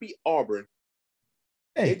Auburn,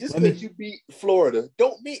 hey, just because you beat Florida,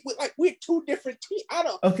 don't mean we're two different teams. I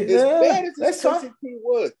don't. Okay, as bad as this Clemson team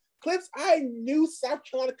was, Clemson, I knew South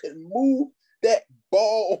Carolina could move that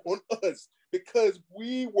ball on us because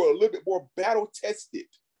we were a little bit more battle tested.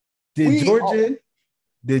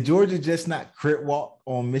 Did Georgia just not crit walk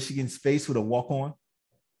on Michigan's face with a walk on?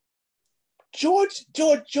 George,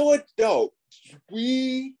 dog.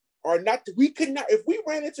 We could not. If we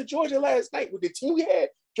ran into Georgia last night with the team we had,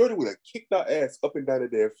 Georgia would have kicked our ass up and down the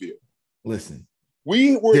damn field. Listen,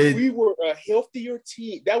 we were a healthier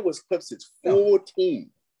team. That was Clemson's full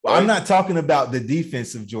team. Right? I'm not talking about the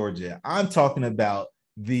defense of Georgia. I'm talking about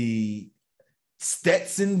the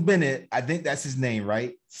Stetson Bennett. I think that's his name,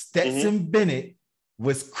 right? Stetson Bennett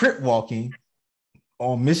was crit walking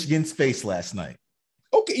on Michigan's face last night.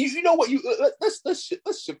 Okay, you know what? Let's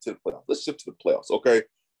shift to the playoffs. Let's shift to the playoffs. Okay.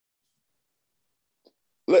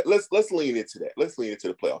 Let's lean into that. Let's lean into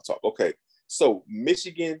the playoff talk. Okay. So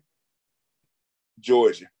Michigan,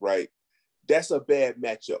 Georgia, right? That's a bad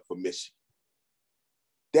matchup for Michigan.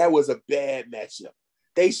 That was a bad matchup.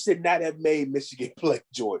 They should not have made Michigan play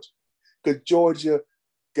Georgia because Georgia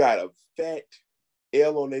got a fat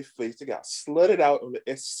L on their face. They got slutted out on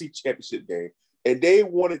the SEC championship game, and they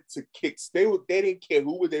wanted to kick. They didn't care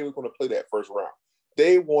who they were going to play that first round.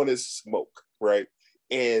 They wanted smoke, right?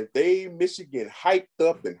 And Michigan hyped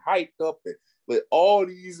up and let all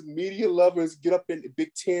these media lovers get up in the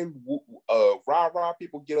Big Ten, rah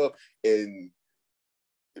people get up, and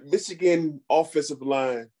Michigan offensive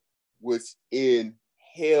line was in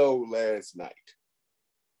hell last night.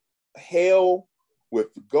 Hell with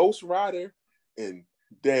Ghost Rider and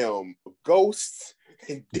damn ghosts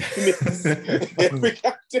and demons, every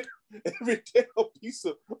damn piece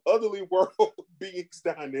of otherly world beings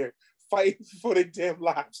down there fighting for their damn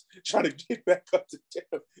lives, trying to get back up to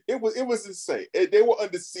damn. It was insane. They were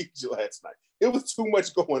under siege last night. It was too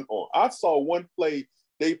much going on. I saw one play.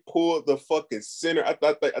 They pulled the fucking center. I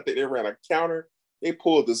think they ran a counter. They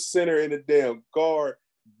pulled the center in the damn guard,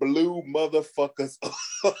 blew motherfuckers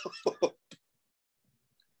up.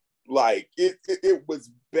 Like it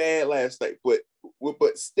was bad last night. But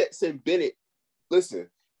Stetson Bennett, listen,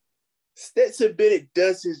 Stetson Bennett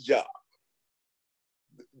does his job.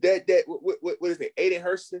 What is it? Aiden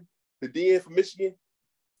Hutchinson, the DN for Michigan.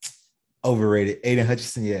 Overrated. Aiden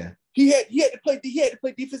Hutchinson, yeah. He had to play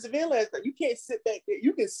defensive end last night. You can't sit back there.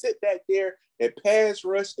 You can sit back there and pass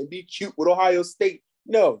rush and be cute with Ohio State.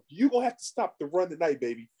 No, you're gonna have to stop the run tonight,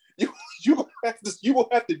 baby. You will have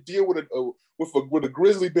to deal with a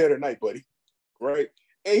grizzly bear tonight, buddy. Right?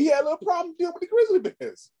 And he had a little problem dealing with the grizzly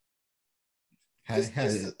bears.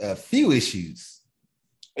 Has a few issues.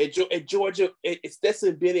 And Georgia,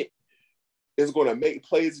 Stetson Bennett is going to make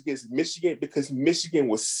plays against Michigan because Michigan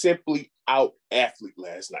was simply out athlete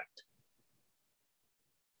last night.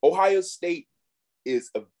 Ohio State is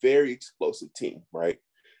a very explosive team, right?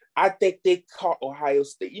 I think they caught Ohio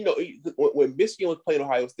State. You know, when Michigan was playing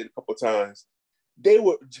Ohio State a couple of times,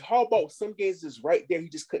 Harbaugh, some games is right there. He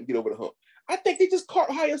just couldn't get over the hump. I think they just caught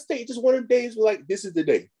Ohio State just one of the days were like, this is the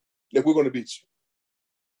day that we're going to beat you.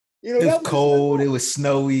 You know, it was cold. It was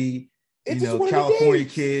snowy. California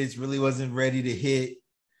kids really wasn't ready to hit.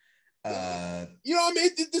 You know what I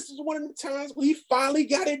mean? This is one of the times when he finally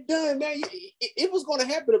got it done, man. It was going to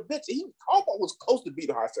happen eventually. Harbaugh was close to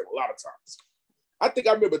beating Ohio State a lot of times. I think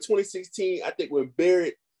I remember 2016. I think when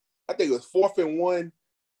Barrett, I think it was 4th and 1.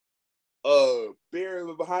 Barrett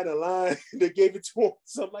was behind the line. They gave it to him,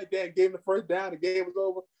 something like that. Gave him the first down. The game was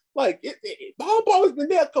over. Like Harbaugh has been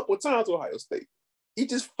there a couple of times with Ohio State. He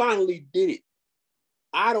just finally did it.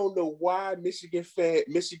 I don't know why Michigan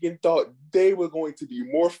thought they were going to be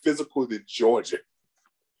more physical than Georgia,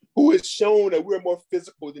 who has shown that we're more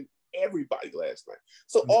physical than everybody last night.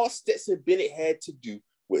 So all Stetson Bennett had to do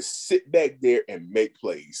was sit back there and make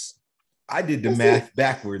plays. I did the math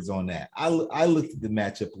backwards on that. I looked at the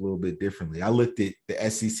matchup a little bit differently. I looked at the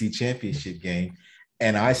SEC championship game,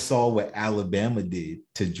 and I saw what Alabama did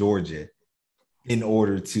to Georgia. in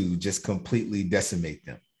order to just completely decimate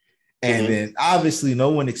them. And then obviously no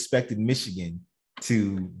one expected Michigan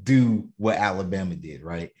to do what Alabama did,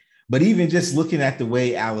 right? But even just looking at the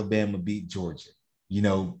way Alabama beat Georgia,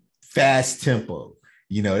 fast tempo,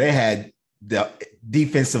 they had the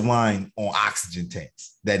defensive line on oxygen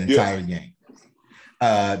tanks that entire game.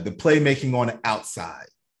 The playmaking on the outside,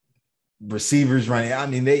 receivers running. I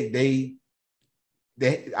mean, they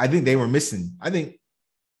I think they were missing. I think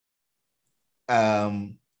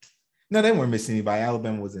no, they weren't missing anybody.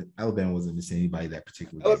 Alabama wasn't missing anybody that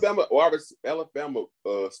particular Alabama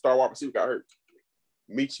star wide receiver got hurt.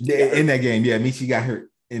 Michi in that game. Yeah, Michi got hurt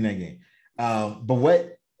in that game. But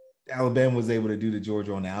what Alabama was able to do to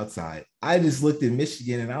Georgia on the outside, I just looked at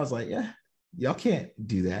Michigan and I was like, yeah, y'all can't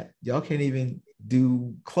do that. Y'all can't even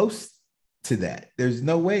do close to that. There's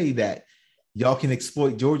no way that y'all can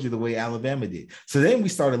exploit Georgia the way Alabama did. So then we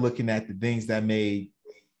started looking at the things that made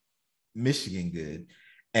Michigan good,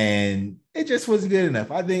 and it just wasn't good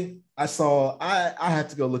enough. I think I have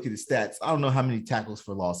to go look at the stats. I don't know how many tackles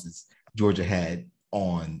for losses Georgia had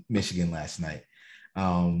on Michigan last night.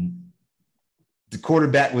 The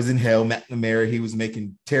quarterback was in hell, McNamara. He was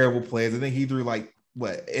making terrible plays. I think he threw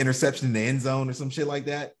interception in the end zone or some shit like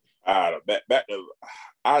that. They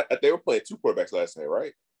were playing two quarterbacks last night,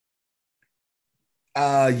 right?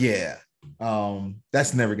 Yeah.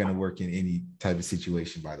 That's never going to work in any type of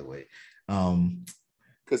situation, by the way.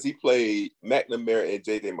 Because he played McNamara and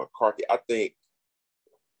J.J. McCarthy. I think,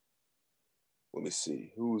 let me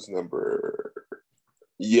see, who's number?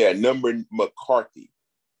 Yeah, number McCarthy.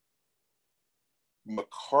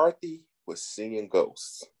 McCarthy was singing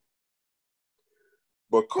Ghosts.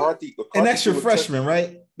 McCarthy and that's your freshman,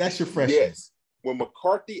 right? That's your freshman. Yes. When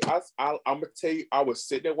McCarthy, I'm gonna tell you, I was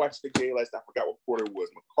sitting there watching the game last night. I forgot what quarter it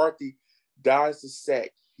was. McCarthy dies the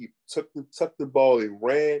sack. He took the ball and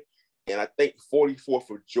ran, and I think 44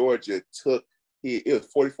 for Georgia it was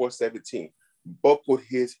 44-17. Buckled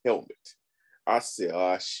his helmet. I said,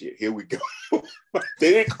 "Oh shit, here we go."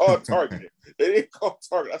 They didn't call targeting. I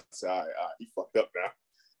said, "All right, he fucked up now."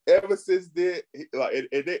 Ever since then,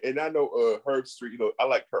 and I know Herb Street. I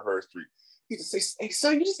like Herb Street. He just says, "Hey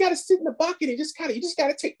son, you just gotta sit in the bucket and you just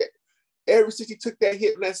gotta take that." Ever since he took that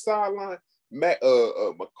hit on that sideline,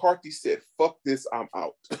 McCarthy said, "Fuck this, I'm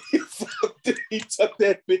out." He took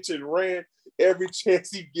that bitch and ran every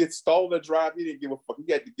chance he gets. Stalled the drive. He didn't give a fuck.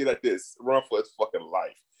 He had to get out this run for his fucking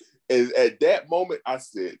life. And at that moment, I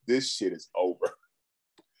said, "This shit is over."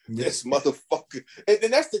 This motherfucker.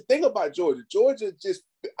 And that's the thing about Georgia. Georgia just,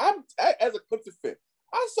 as a Clemson fan,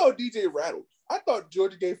 I saw DJ rattled. I thought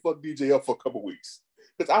Georgia game fucked DJ up for a couple weeks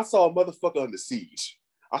because I saw a motherfucker under siege.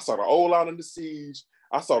 I saw the O-line under siege.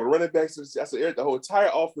 I saw the running backs. I saw the whole entire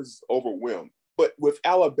offense is overwhelmed. But with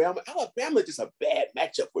Alabama is just a bad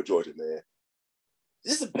matchup for Georgia, man.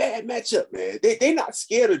 This is a bad matchup, man. They're not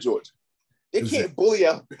scared of Georgia. They can't bully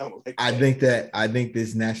Alabama. I think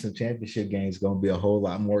this national championship game is going to be a whole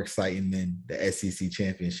lot more exciting than the SEC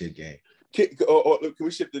championship game. Can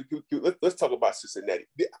we shift? Let's talk about Cincinnati.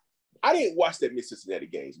 I didn't watch that many Cincinnati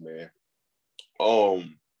games, man.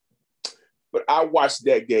 But I watched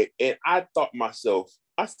that game and I thought to myself,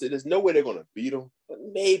 I said, "There's no way they're going to beat them, but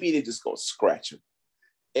maybe they're just going to scratch them."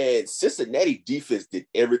 And Cincinnati defense did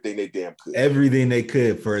everything they damn could. Everything they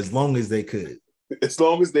could for as long as they could. As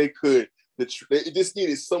long as they could. They just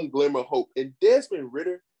needed some glimmer of hope. And Desmond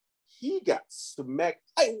Ridder, he got smacked.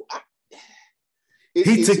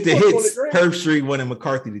 He took the hits Herb Street wanted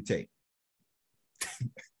McCarthy to take.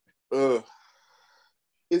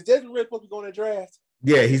 Is Desmond Ridder supposed to be going to the draft?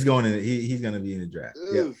 Yeah, he's going to. He's going to be in the draft.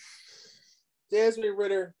 Yeah. Desmond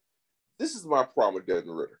Ridder. This is my problem with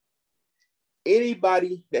Desmond Ridder.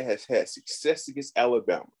 Anybody that has had success against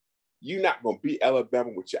Alabama, you're not going to beat Alabama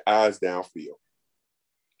with your eyes downfield.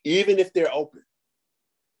 Even if they're open,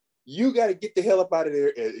 you got to get the hell up out of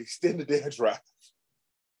there and extend the damn drive.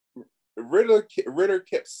 Ridder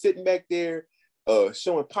kept sitting back there,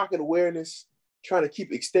 showing pocket awareness, trying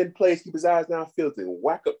to extend plays, keep his eyes downfield, and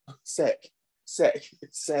whack up, sack,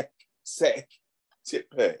 tip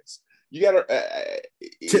pass. You got to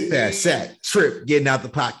tip pass, sack, trip, getting out the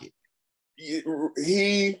pocket.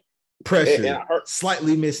 He pressure, and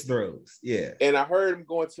slightly missed throws. Yeah. And I heard him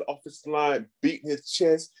going to the offensive line, beating his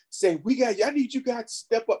chest, saying, I need you guys to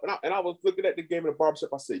step up. And I was looking at the game in the barbershop.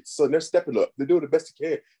 I said, "Son, they're stepping up. They're doing the best they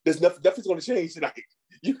can. There's nothing's going to change tonight.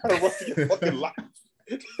 You got to run for your fucking life.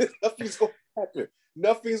 Nothing's going to happen.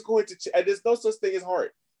 Nothing's going to change. And there's no such thing as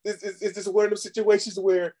heart. It's just one of those situations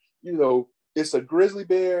where, it's a grizzly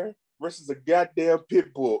bear versus a goddamn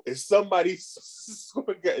pit bull, and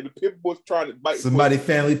the pit bull's trying to bite somebody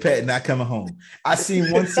family pet not coming home. I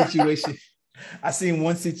seen one situation. I seen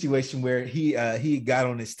one situation where he got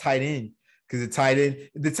on his tight end because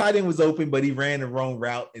the tight end was open, but he ran the wrong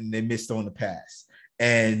route and they missed on the pass.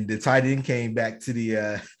 And the tight end came back to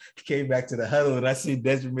the huddle, and I seen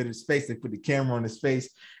Desmond Ritter's face. They put the camera on his face,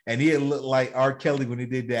 and he had looked like R. Kelly when he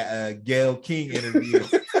did that Gayle King interview.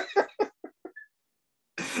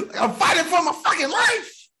 Like, I'm fighting for my fucking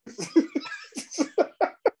life.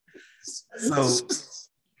 So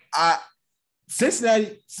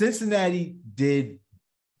Cincinnati did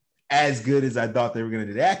as good as I thought they were going to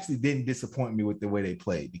do. They actually didn't disappoint me with the way they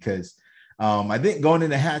played because I think going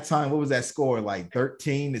into halftime, what was that score? Like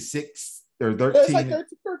 13-6 or 13? It's like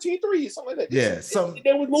 13-3, something like that. Yeah.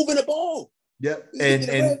 They were moving the ball. Yep.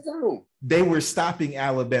 And they were stopping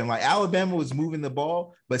Alabama. Like Alabama was moving the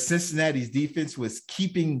ball, but Cincinnati's defense was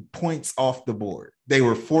keeping points off the board. They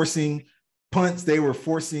were forcing punts. They were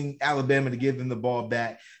forcing Alabama to give them the ball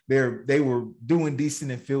back. They were doing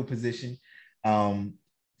decent in field position.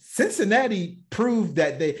 Cincinnati proved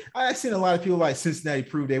that I've seen a lot of people like Cincinnati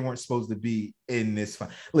prove they weren't supposed to be in this fight.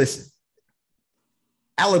 Listen,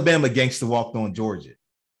 Alabama gangster walked on Georgia.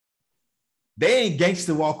 They ain't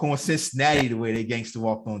gangster walk on Cincinnati the way they gangster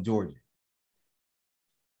walked on Georgia.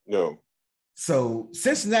 No. So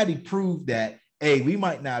Cincinnati proved that, hey, we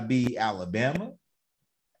might not be Alabama,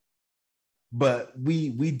 but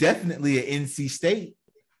we definitely a NC State.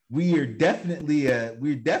 We're definitely a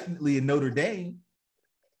Notre Dame.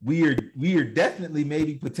 We are definitely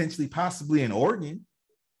maybe potentially possibly in Oregon.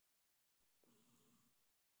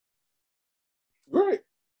 Right.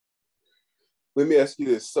 Let me ask you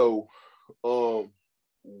this. So, what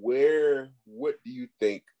do you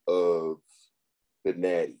think of the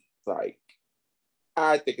Natty? Like,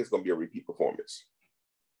 I think it's going to be a repeat performance.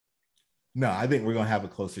 No, I think we're going to have a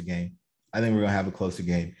closer game.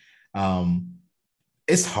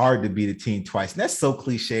 It's hard to beat a team twice. And that's so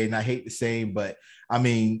cliche, and I hate to say it, but I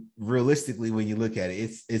mean, realistically, when you look at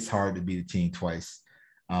it, it's hard to beat a team twice.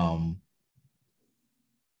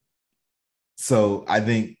 So I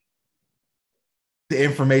think the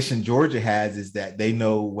information Georgia has is that they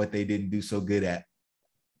know what they didn't do so good at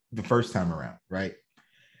the first time around, right?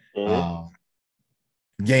 Mm-hmm.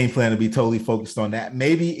 Game plan to be totally focused on that.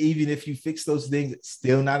 Maybe even if you fix those things, it's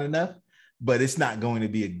still not enough, but it's not going to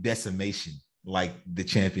be a decimation like the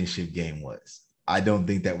championship game was. I don't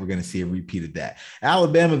think that we're going to see a repeat of that.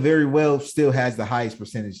 Alabama very well still has the highest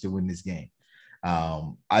percentage to win this game.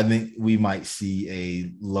 I think we might see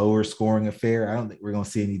a lower scoring affair. I don't think we're going to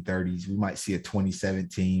see any 30s. We might see a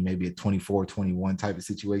 2017, maybe a 24-21 type of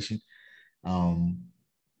situation. I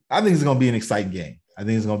think it's going to be an exciting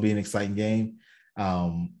game.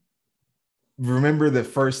 Remember the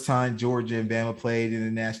first time Georgia and Bama played in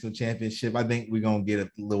the national championship? I think we're going to get a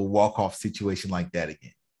little walk-off situation like that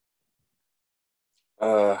again.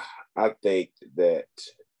 I think that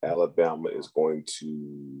Alabama is going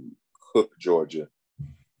to cook Georgia,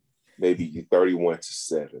 maybe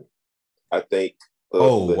 31-7. I think.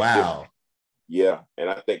 Wow. Yeah, and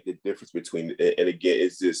I think the difference between and again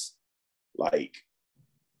is this, like,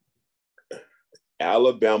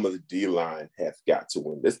 Alabama's D-line has got to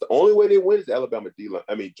win. That's the only way they win is Alabama D-line.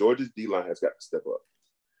 I mean, Georgia's D-line has got to step up.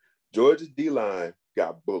 Georgia's D-line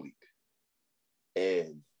got bullied,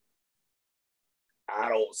 and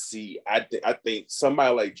I think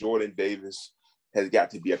somebody like Jordan Davis has got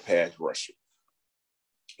to be a pass rusher.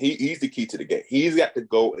 He's the key to the game. He's got to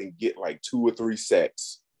go and get like 2 or 3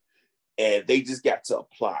 sacks, and they just got to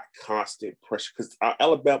apply constant pressure because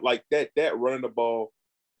Alabama, like that running the ball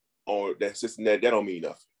on that system, that don't mean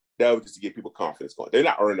nothing. That was just to get people confidence going. They're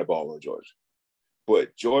not running the ball on Georgia,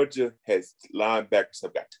 but Georgia has linebackers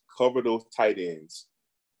have got to cover those tight ends,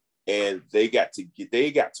 and they got to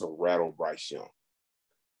rattle Bryce Young.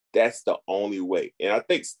 That's the only way. And I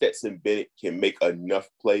think Stetson Bennett can make enough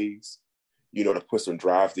plays, to put some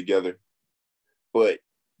drives together. But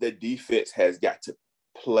the defense has got to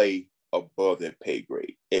play above their pay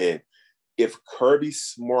grade. And if Kirby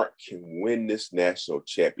Smart can win this national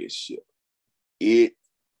championship, he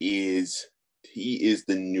is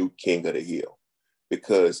the new king of the hill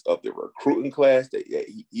because of the recruiting class that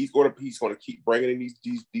he's going to keep bringing in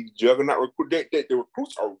these juggernaut recruits. The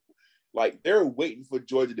recruits are like they're waiting for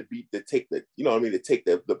Georgia to take the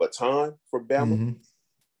baton from Bama. Mm-hmm.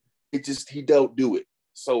 He don't do it.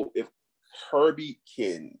 So if Kirby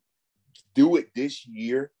can do it this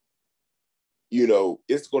year,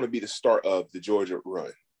 it's going to be the start of the Georgia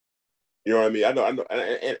run. You know what I mean? I know,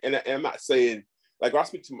 and I'm not saying like when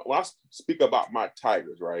I speak about my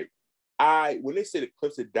Tigers, right? When they say the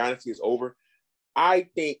Clemson dynasty is over, I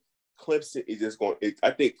think Clemson is just going.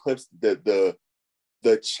 I think Clemson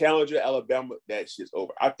the Challenger, Alabama, that shit's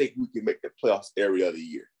over. I think we can make the playoffs every other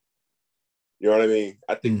year. You know what I mean?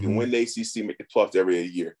 I think we can win the ACC, make the playoffs every other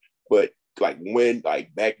year. But like win,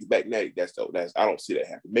 like back to back natty, that's I don't see that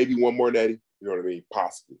happen. Maybe one more natty, you know what I mean?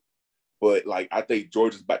 Possibly. But like I think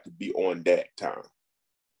Georgia's about to be on that time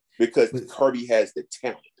because Kirby has the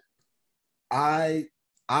talent. I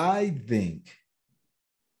think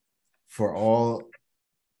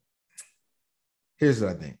here's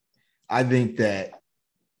what I think. I think that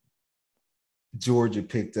Georgia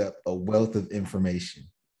picked up a wealth of information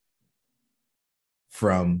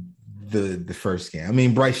from the first game. I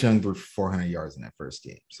mean, Bryce Young threw 400 yards in that first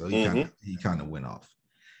game, so he kind of went off.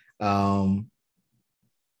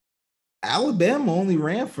 Alabama only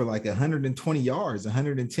ran for like 120 yards,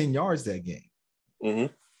 110 yards that game.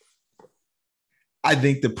 I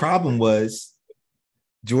think the problem was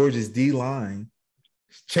Georgia's D-line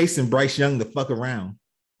chasing Bryce Young the fuck around,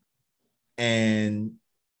 and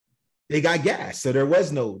they got gas. So there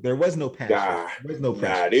was no pass. There was no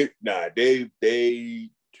pressure. They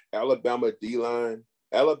Alabama D-line,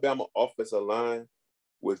 Alabama offensive line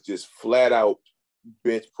was just flat out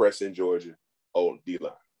bench pressing Georgia on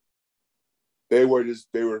D-line. They were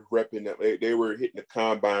repping them. They were hitting the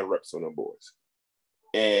combine reps on them boys.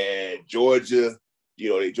 And Georgia,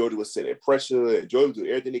 Georgia was sending pressure, and Georgia was doing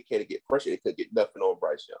everything they can to get pressure. They couldn't get nothing on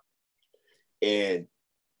Bryce Young. And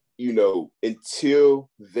until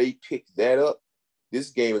they pick that up, this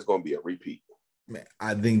game is going to be a repeat. Man,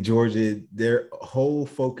 I think Georgia, their whole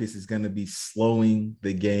focus is going to be slowing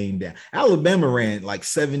the game down. Alabama ran like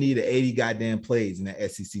 70 to 80 goddamn plays in the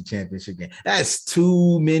SEC championship game. That's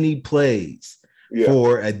too many plays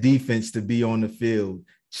for a defense to be on the field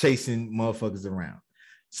chasing motherfuckers around.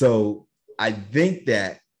 So I think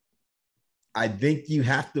you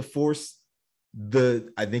have to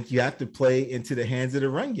play into the hands of the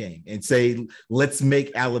run game and say, let's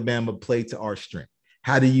make Alabama play to our strength.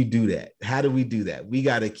 How do you do that? How do we do that? We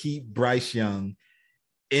got to keep Bryce Young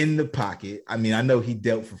in the pocket. I mean, I know he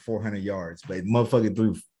dealt for 400 yards, but motherfucker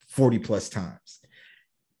threw 40 plus times.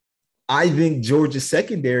 I think Georgia's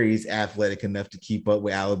secondary is athletic enough to keep up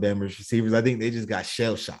with Alabama's receivers. I think they just got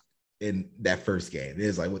shell shocked in that first game. It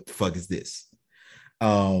was like, what the fuck is this?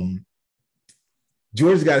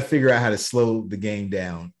 Georgia's got to figure out how to slow the game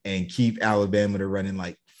down and keep Alabama to running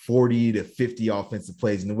like 40 to 50 offensive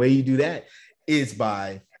plays. And the way you do that is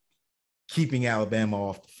by keeping Alabama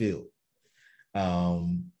off the field. I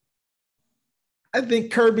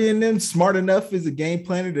think Kirby and them smart enough as a game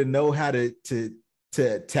planner to know how to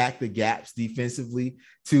attack the gaps defensively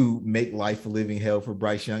to make life a living hell for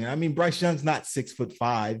Bryce Young. I mean, Bryce Young's not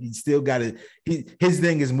 6'5". He's still got his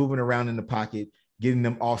thing is moving around in the pocket, getting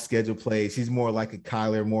them off schedule plays. He's more like a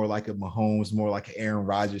Kyler, more like a Mahomes, more like an Aaron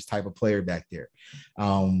Rodgers type of player back there.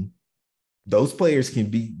 Those players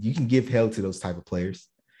you can give hell to those type of players.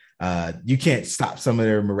 You can't stop some of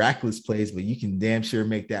their miraculous plays, but you can damn sure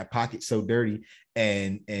make that pocket so dirty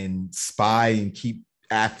and spy and keep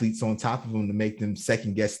athletes on top of them to make them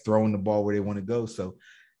second guess throwing the ball where they want to go. So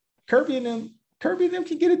Kirby and them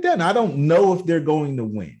can get it done. I don't know if they're going to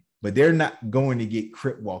win, but they're not going to get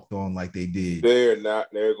crip walked on like they did. They're not.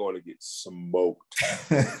 They're going to get smoked.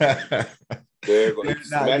 They're going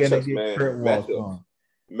to get crip walked on.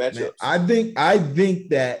 Matchups. Man, I think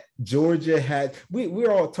that Georgia had.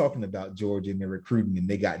 We're all talking about Georgia and their recruiting, and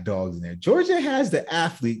they got dogs in there. Georgia has the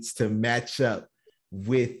athletes to match up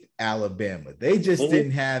with Alabama. They just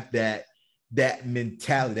didn't have that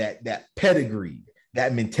mentality, that pedigree,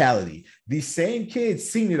 that mentality. These same kids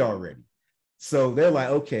seen it already. So they're like,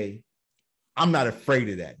 okay, I'm not afraid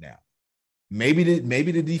of that now. Maybe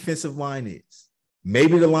the defensive line is.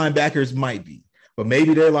 Maybe the linebackers might be. But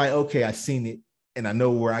maybe they're like, okay, I've seen it and I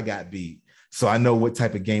know where I got beat. So I know what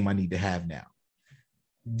type of game I need to have now.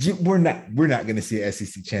 We're not going to see an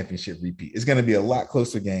SEC championship repeat. It's going to be a lot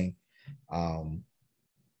closer game. I'm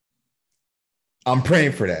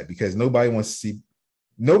praying for that because nobody wants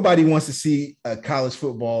to see a college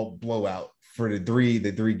football blowout for the three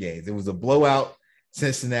games. It was a blowout,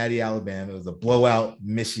 Cincinnati, Alabama. It was a blowout,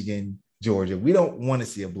 Michigan, Georgia. We don't want to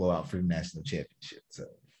see a blowout for the national championship. So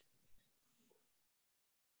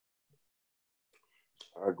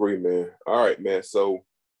I agree, man. All right, man. So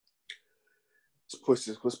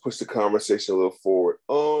let's push the conversation a little forward.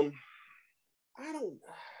 I'm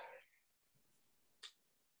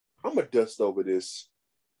gonna dust over this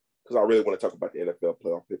because I really want to talk about the NFL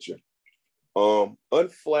playoff picture.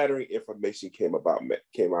 Unflattering information came out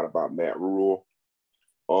about Matt Rhule.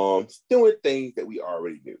 Doing things that we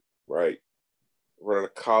already knew, right? Running a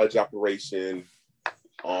college operation,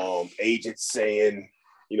 agents saying,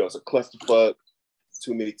 it's a clusterfuck.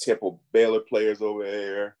 too many Temple Baylor players over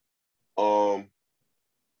there.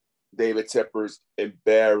 David Tepper's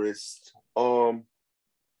embarrassed.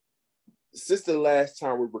 Since the last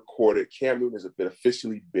time we recorded, Cam Newton has been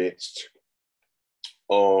officially benched.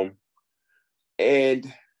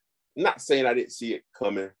 And not saying I didn't see it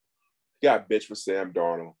coming. Got benched for Sam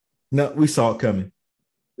Darnold. No, we saw it coming.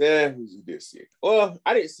 Yeah, we did see it. Well,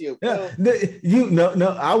 I didn't see it. No,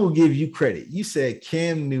 I will give you credit. You said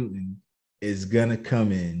Cam Newton is gonna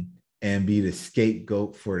come in and be the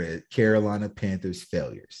scapegoat for the Carolina Panthers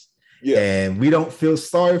failures. Yeah. And we don't feel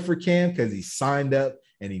sorry for Cam because he signed up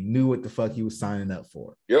and he knew what the fuck he was signing up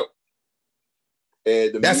for. Yep.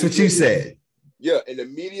 And that's what you said. Yeah, and the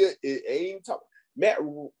media it ain't even talking. Matt,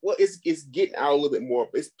 well, it's getting out a little bit more.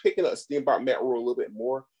 It's picking up steam about Matt Rule a little bit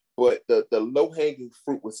more. But the low-hanging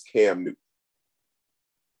fruit was Cam Newton.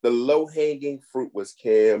 The low-hanging fruit was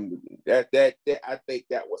Cam Newton. That I think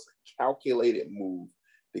that was a calculated move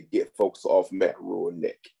to get folks off Matt Rule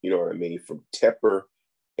neck. You know what I mean? From Tepper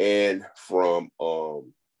and from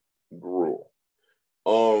Rule.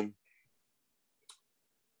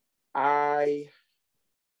 I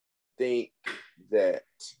think that,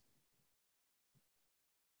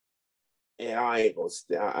 and I ain't gonna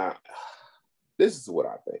stay. This is what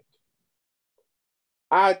I think.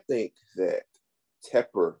 I think that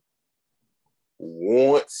Tepper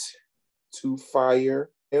wants to fire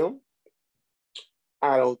him.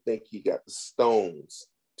 I don't think he got the stones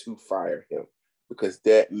to fire him because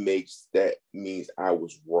that means I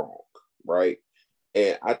was wrong, right?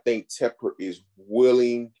 And I think Tepper is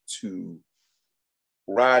willing to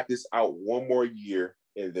ride this out one more year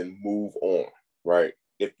and then move on, right?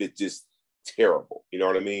 If it's just terrible, you know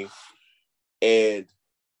what I mean? And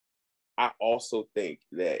I also think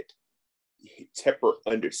that Tepper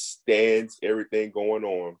understands everything going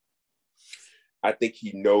on. I think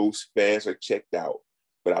he knows fans are checked out,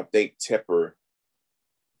 but I think Tepper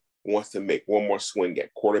wants to make one more swing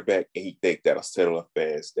at quarterback, and he thinks that'll settle the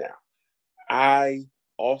fans down. I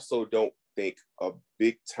also don't think a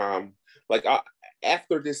big time,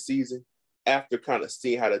 after this season, after kind of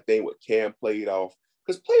seeing how the thing with Cam played off,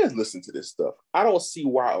 because players listen to this stuff. I don't see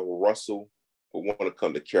why a Russell would want to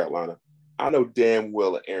come to Carolina. I know damn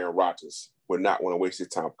well that Aaron Rodgers would not want to waste his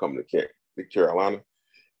time coming to Carolina.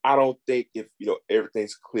 I don't think if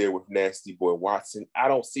everything's clear with Nasty Boy Watson, I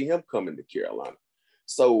don't see him coming to Carolina.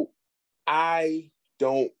 So I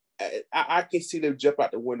can see them jump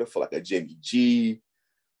out the window for like a Jimmy G,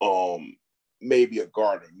 maybe a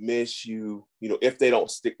Gardner Minshew. If they don't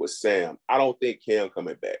stick with Sam, I don't think Cam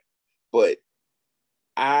coming back. But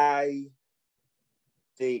I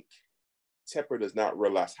think Tepper does not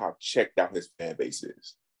realize how checked out his fan base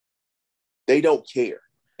is. They don't care.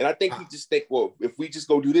 And I think he just think, well, if we just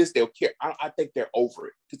go do this, they'll care. I think they're over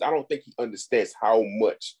it because I don't think he understands how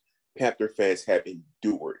much Panther fans have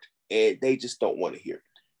endured, and they just don't want to hear it.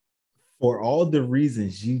 For all the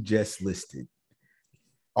reasons you just listed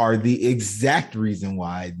are the exact reason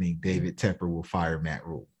why I think David Tepper will fire Matt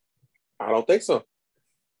Rule. I don't think so.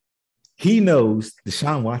 He knows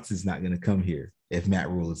Deshaun Watson's not going to come here if Matt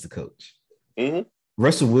Rule is the coach. Mm-hmm.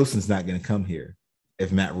 Russell Wilson's not going to come here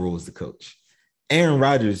if Matt Rule is the coach. Aaron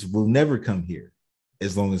Rodgers will never come here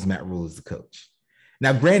as long as Matt Rule is the coach.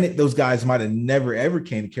 Now, granted, those guys might have never, ever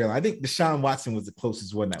came to Carolina. I think Deshaun Watson was the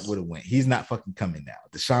closest one that would have went. He's not fucking coming now.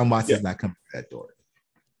 Deshaun Watson's not coming to that door.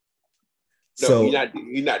 No, so he's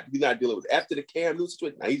not dealing with it. After the Cam Newton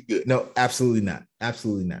situation. No, he's good. No, absolutely not.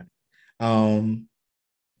 Absolutely not.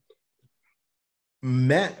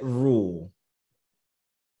 Matt Rule.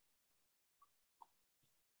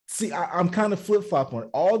 See, I'm kind of flip-flop on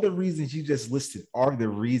all the reasons you just listed are the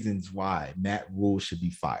reasons why Matt Rule should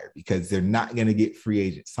be fired, because they're not going to get free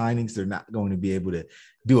agent signings. They're not going to be able to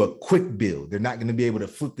do a quick build. They're not going to be able to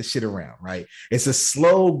flip the shit around, right? It's a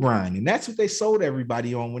slow grind. And that's what they sold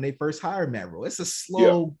everybody on when they first hired Matt Rule. It's a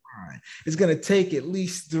slow grind. It's going to take at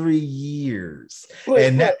least 3 years.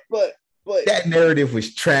 But that narrative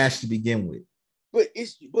was trash to begin with. But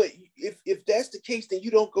if that's the case, then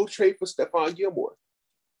you don't go trade for Stephon Gilmore.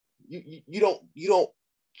 You don't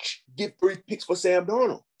get 3 picks for Sam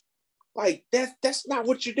Darnold. Like that's not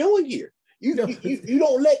what you're doing here. You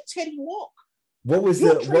don't let Teddy walk. What was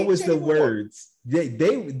the words?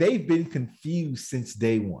 They've been confused since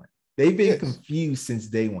day one. They've been confused since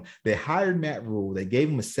day one. They hired Matt Rule. They gave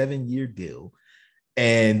him a 7-year deal.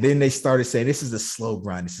 And then they started saying, this is a slow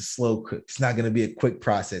grind. It's a slow cook. It's not going to be a quick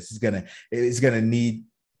process. It's gonna need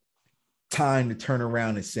time to turn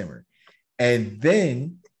around and simmer. And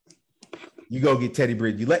then you go get Teddy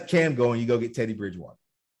Bridge. You let Cam go and you go get Teddy Bridgewater.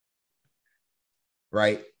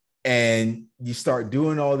 Right? And you start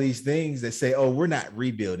doing all these things that say, oh, we're not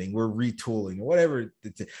rebuilding, we're retooling or whatever.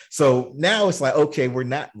 So now it's like, okay, we're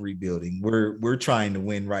not rebuilding. We're trying to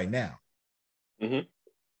win right now. Mm-hmm.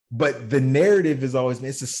 But the narrative is always,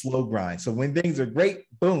 it's a slow grind. So when things are great,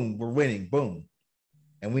 boom, we're winning, boom.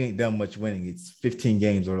 And we ain't done much winning. It's 15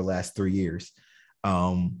 games over the last 3 years.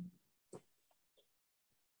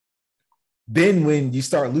 Then when you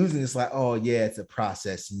start losing, it's like, oh yeah, it's a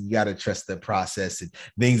process, and you got to trust the process, and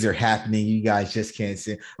things are happening. You guys just can't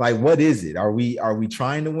see. Like, what is it? Are we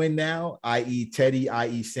trying to win now? I.e. Teddy,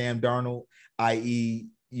 i.e. Sam Darnold, i.e.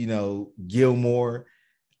 Gilmore,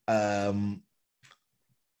 or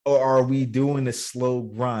are we doing a slow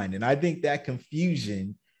grind? And I think that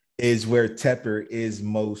confusion is where Tepper is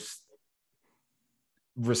most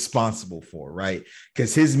responsible for, right?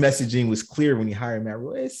 Because his messaging was clear when he hired Matt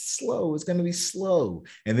Rhule. It's slow, it's going to be slow.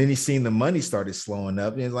 And then he's seen the money started slowing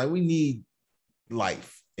up, and it's like, we need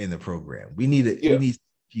life in the program. We need we need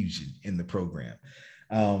fusion in the program.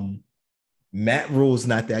 Matt Rhule's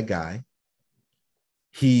not that guy.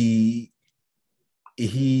 His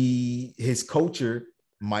culture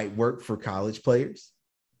might work for college players,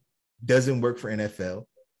 doesn't work for NFL.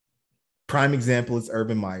 Prime example is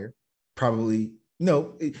Urban Meyer. Probably,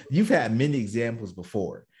 you've had many examples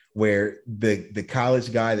before where the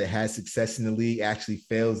college guy that has success in the league actually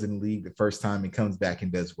fails in the league the first time and comes back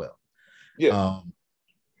and does well. Yeah.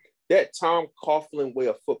 That Tom Coughlin way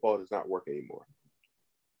of football does not work anymore.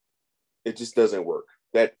 It just doesn't work.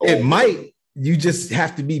 It might. You just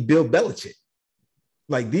have to be Bill Belichick.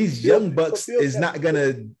 Like, these young bucks is not going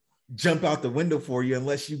to jump out the window for you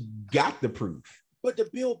unless you got the proof. But the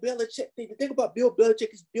Bill Belichick thing, the thing about Bill Belichick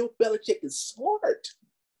is smart.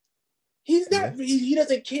 He's not. Yeah. He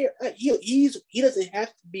doesn't care. He doesn't have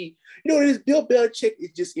to be. You know what it is? Bill Belichick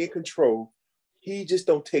is just in control. He just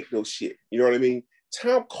don't take no shit. You know what I mean?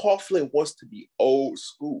 Tom Coughlin wants to be old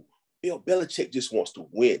school. Bill Belichick just wants to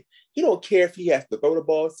win. He don't care if he has to throw the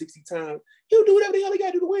ball 60 times. He'll do whatever the hell he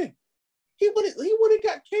got to do to win. He would have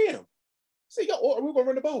got Cam. Say, we're gonna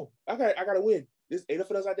run the ball. I gotta win. This ain't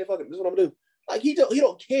nothing else out there. Fucking, this is what I'm gonna do. Like, he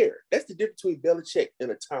don't care. That's the difference between Belichick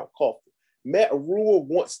and a Tom Coughlin. Matt Rhule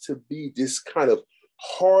wants to be this kind of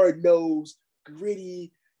hard-nosed,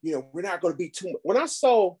 gritty. We're not going to be too much. When I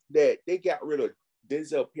saw that they got rid of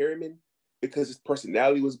Denzel Perryman because his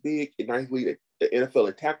personality was big, and now he's leading the NFL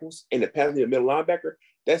in tackles and the passing middle linebacker,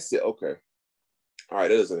 that's it. Okay, all right,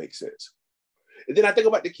 that doesn't make sense. And then I think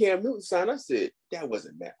about the Cam Newton sign. I said, that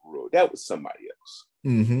wasn't Matt Rhule. That was somebody else.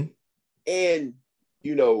 Mm-hmm. And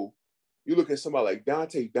you look at somebody like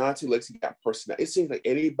Dante Lex, he got personality. It seems like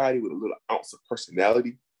anybody with a little ounce of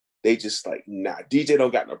personality, they just like, nah, DJ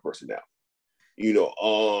don't got no personality.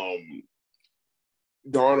 Darnold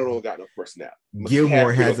don't got no personality.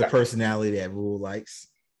 Gilmore has a personality that Rhule likes.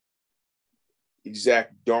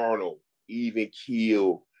 Exact. Darnold, even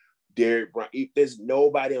Keel, Derek Brown. There's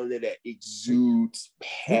nobody on there that exudes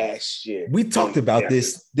passion. We talked about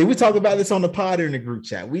this. Did we talk about this on the pod or in the group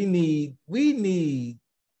chat? We need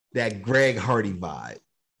that Greg Hardy vibe.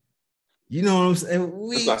 You know what I'm saying?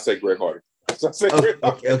 Let's not say Greg Hardy.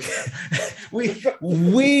 Okay.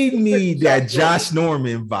 we need that Josh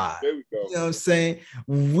Norman vibe. There we go. You know what I'm saying?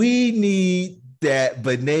 We need that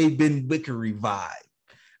Bené Ben-Wickery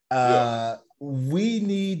vibe. We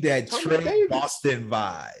need that Trey Boston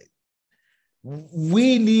vibe.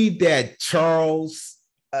 We need that Charles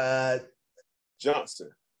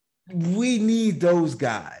Johnson. We need those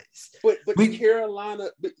guys. But Carolina,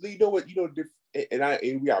 but you know what? And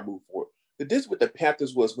we gotta move forward. The difference with the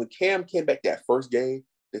Panthers was when Cam came back that first game,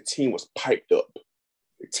 the team was piped up.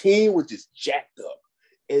 The team was just jacked up.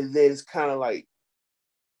 And then it's kind of like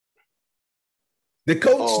the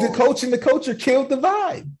coach and the coacher killed the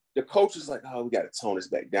vibe. The coach is like, oh, we gotta tone this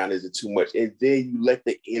back down. Is it too much? And then you let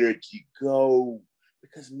the energy go.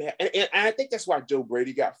 Because and I think that's why Joe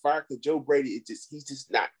Brady got fired. Because Joe Brady he's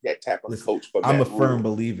just not that type of coach. I'm a firm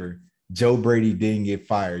believer. Joe Brady didn't get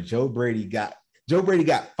fired. Joe Brady got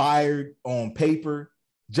fired on paper.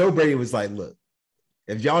 Joe Brady was like, look,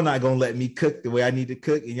 if y'all not gonna let me cook the way I need to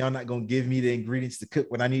cook, and y'all not gonna give me the ingredients to cook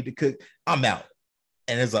when I need to cook, I'm out.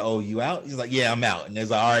 And it's like, oh, you out? He's like, yeah, I'm out. And there's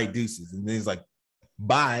like, all right, deuces. And then he's like,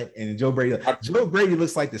 bye. And Joe Brady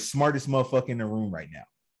looks like the smartest motherfucker in the room right now.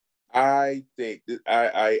 I think this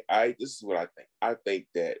is what I think. I think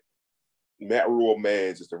that Matt Rhule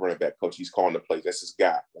is the running back coach. He's calling the plays. That's his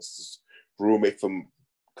guy. That's his roommate from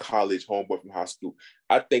college, homeboy from high school.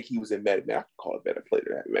 I think he was in Matt. Man, I can call a better player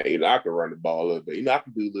than that, man. I can run the ball a little bit. I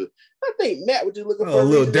can do a little. I think Matt was just looking for a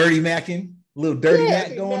little dirty macking, a little dirty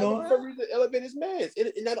Mac going on. For a reason to elevate his man,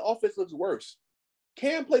 and that offense looks worse.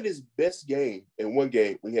 Cam played his best game in one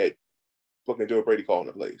game. We had fucking Joe Brady calling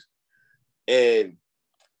the plays. And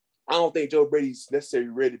I don't think Joe Brady's necessarily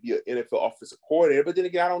ready to be an NFL offensive coordinator. But then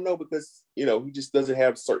again, I don't know because, you know, he just doesn't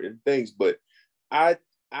have certain things. But I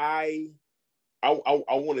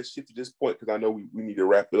want to shift to this point because I know we need to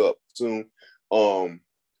wrap it up soon.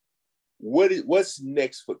 What's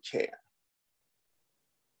next for Cam?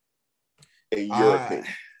 In your opinion?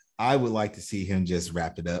 I would like to see him just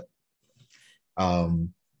wrap it up.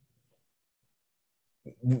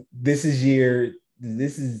 This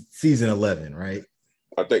is season 11, right?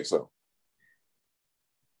 I think so.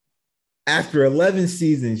 After 11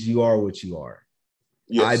 seasons, you are what you are.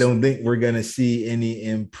 Yes. I don't think we're going to see any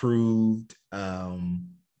improved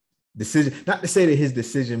decision. Not to say that his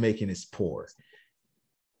decision-making is poor.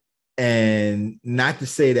 And not to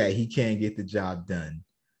say that he can't get the job done.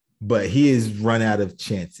 But he has run out of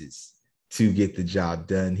chances to get the job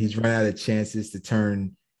done. He's run out of chances to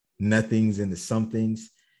turn nothings into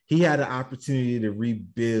somethings. He had an opportunity to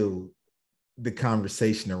rebuild the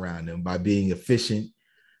conversation around him by being efficient,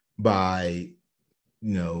 by,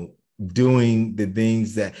 you know, doing the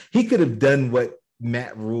things that he could have done what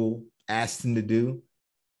Matt Rule asked him to do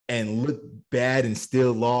and look bad and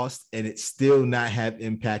still lost, and it still not have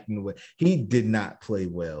impact in the way. He did not play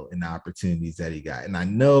well in the opportunities that he got. And I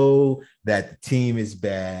know that the team is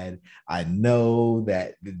bad. I know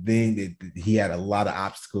that he had a lot of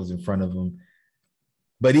obstacles in front of him.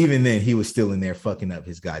 But even then, he was still in there fucking up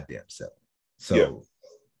his goddamn self. So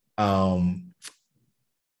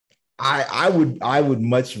I would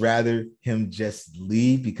much rather him just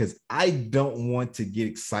leave because I don't want to get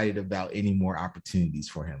excited about any more opportunities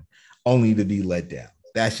for him, only to be let down.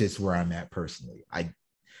 That's just where I'm at personally.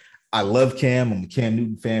 I love Cam. I'm a Cam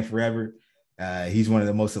Newton fan forever. He's one of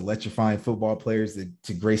the most electrifying football players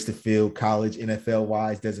to grace the field, college, NFL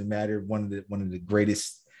wise, doesn't matter. One of the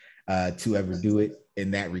greatest to ever do it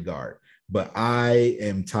in that regard. But I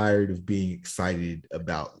am tired of being excited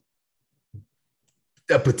about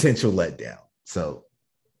a potential letdown. So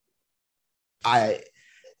Cam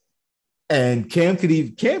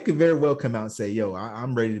could very well come out and say, yo,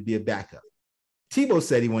 I'm ready to be a backup. Tebow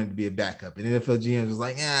said he wanted to be a backup, and NFL GM was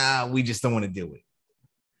like, we just don't want to do it.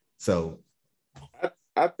 So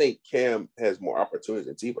I think Cam has more opportunities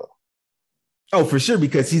than Tebow. Oh, for sure,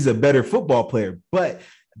 because he's a better football player, but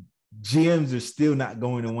GMs are still not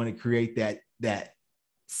going to want to create that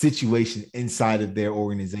situation inside of their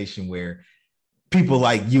organization where people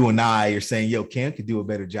like you and I are saying, yo, Cam could do a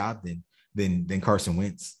better job than Carson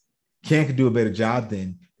Wentz. Cam could do a better job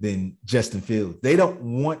than Justin Fields. They don't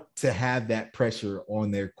want to have that pressure on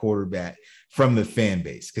their quarterback from the fan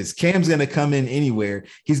base because Cam's going to come in anywhere.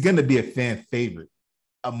 He's going to be a fan favorite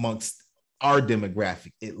amongst our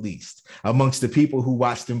demographic, at least amongst the people who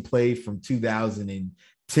watched him play from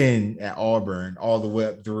 2010 at Auburn all the way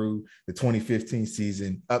up through the 2015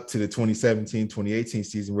 season up to the 2017, 2018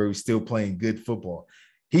 season where he's still playing good football.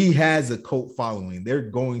 He has a cult following. They're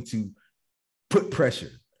going to put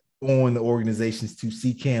pressure on the organizations to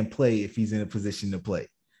see Cam play if he's in a position to play.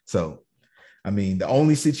 So, I mean, the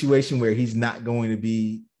only situation where he's not going to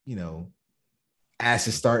be, asked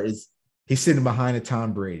to start is he's sitting behind a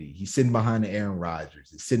Tom Brady. He's sitting behind the Aaron Rodgers.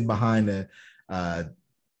 He's sitting behind I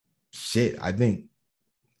think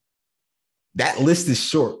that list is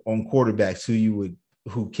short on quarterbacks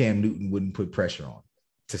who Cam Newton wouldn't put pressure on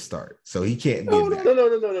to start. So he can't be. No.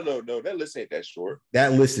 That list ain't that short.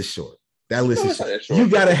 That list is short.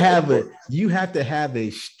 You have to have a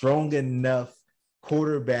strong enough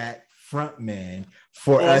quarterback front man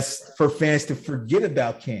for fans to forget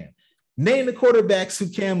about Cam. Name the quarterbacks who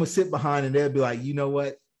Cam would sit behind and they'll be like, you know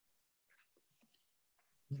what?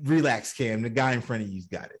 Relax, Cam. The guy in front of you's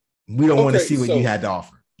got it. We don't want to see what you had to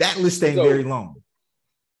offer. That list ain't very long.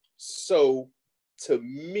 So to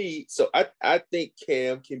me, I think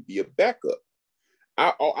Cam can be a backup.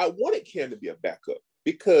 I wanted Cam to be a backup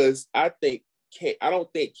because I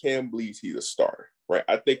don't think Cam believes he's a starter, right?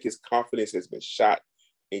 I think his confidence has been shot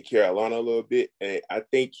in Carolina a little bit, and I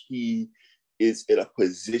think he is in a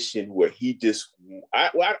position where he just I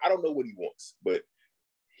don't know what he wants, but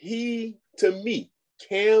to me,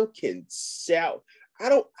 Cam can sell.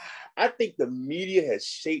 I think the media has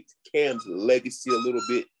shaped Cam's legacy a little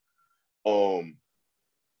bit.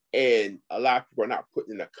 And a lot of people are not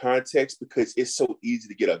putting in the context because it's so easy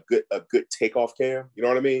to get a good take off Cam. You know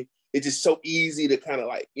what I mean? It's just so easy to kind of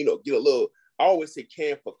get a little. I always say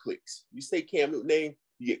Cam for clicks. You say Cam Newton name,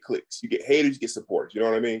 you get clicks. You get haters, you get supporters. You know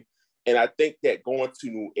what I mean? And I think that going to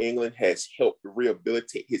New England has helped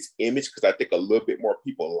rehabilitate his image because I think a little bit more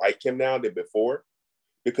people like him now than before.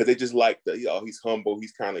 because they just like he's humble,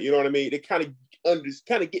 he's kind of, you know what I mean? They kind of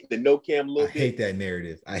getting to know Cam a little bit. I hate that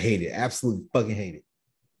narrative. I hate it. Absolutely fucking hate it.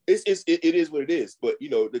 It is what it is. But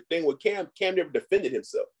the thing with Cam never defended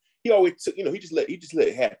himself. He always took, he just let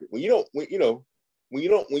it happen. When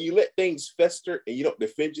you let things fester and you don't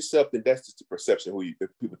defend yourself, then that's just the perception who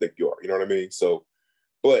people think you are. You know what I mean? So,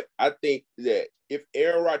 but I think that if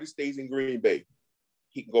Aaron Rodgers stays in Green Bay,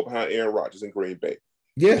 he can go behind Aaron Rodgers in Green Bay.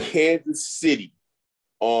 Yeah. Kansas City,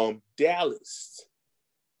 Dallas,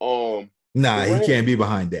 Nah, he can't be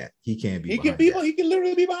behind that. He can't be. He can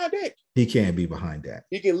literally be behind Dak. He can't be behind that.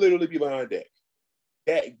 He can literally be behind Dak.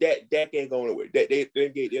 Dak ain't going nowhere. They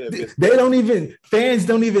don't even, fans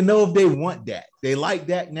don't even know if they want Dak. They like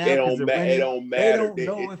Dak now. It don't matter. They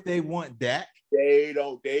don't know if they want Dak. They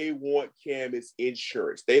want Cam as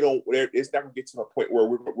insurance. It's not gonna get to a point where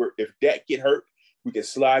we're if Dak get hurt, we can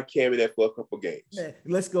slide Cam in there for a couple games. Man,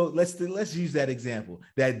 let's use that example.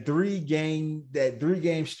 That three game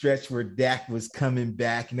stretch where Dak was coming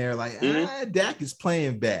back, and they're like, Dak is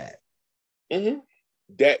playing bad. Mm-hmm.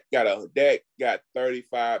 Dak got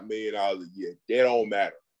 $35 million a year. That don't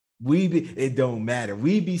matter. It don't matter.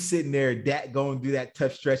 We be sitting there, Dak going through that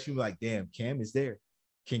tough stretch. We be like, damn, Cam is there.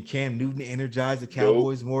 Can Cam Newton energize the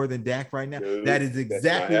Cowboys more than Dak right now? That is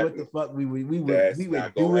exactly what the fuck we would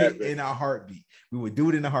do it in a heartbeat. We would do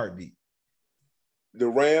it in a heartbeat. The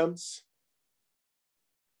Rams,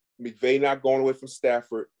 McVay not going away from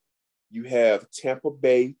Stafford. You have Tampa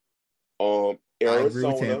Bay,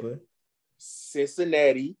 Arizona,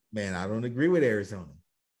 Cincinnati. Man, I don't agree with Arizona.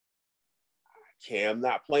 Cam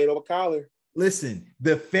not playing over Kyler. Listen,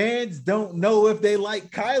 the fans don't know if they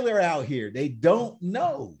like Kyler out here. They don't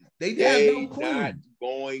know. They have no clue. Not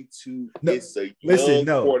going to. No, it's a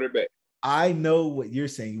young quarterback. I know what you're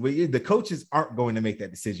saying. The coaches aren't going to make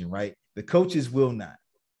that decision, right? The coaches will not.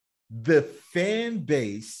 The fan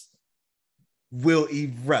base will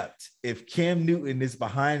erupt if Cam Newton is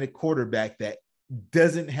behind a quarterback that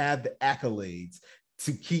doesn't have the accolades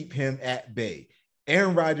to keep him at bay.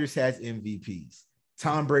 Aaron Rodgers has MVPs.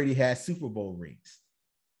 Tom Brady has Super Bowl rings.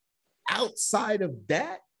 Outside of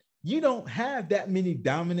that, you don't have that many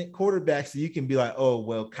dominant quarterbacks so you can be like, oh,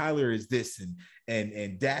 well, Kyler is this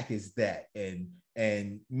and Dak is that.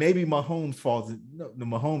 And maybe Mahomes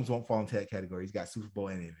Mahomes won't fall into that category. He's got Super Bowl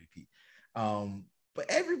and MVP. But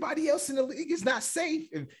everybody else in the league is not safe.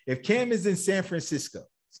 If Cam is in San Francisco,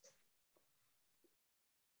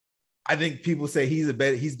 I think people say he's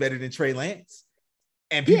better than Trey Lance.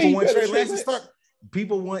 And people want Trey Lance to start.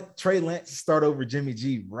 People want Trey Lance to start over Jimmy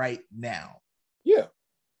G right now. Yeah,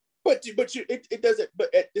 but it doesn't.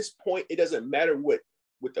 But at this point, it doesn't matter what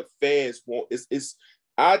the fans want.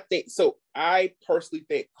 I think so. I personally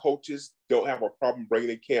think coaches don't have a problem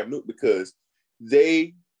bringing in Cam Newton because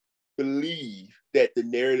they believe that the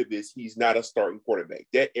narrative is he's not a starting quarterback.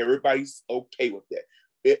 That everybody's okay with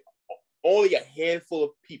that. Only a handful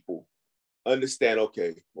of people understand.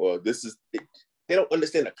 Okay, well, this is. They don't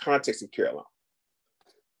understand the context in Carolina.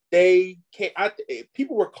 They can't.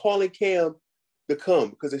 People were calling Cam to come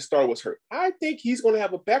because his star was hurt. I think he's going to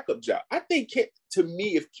have a backup job. I think to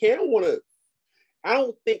me, if Cam want to,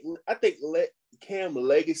 I think Cam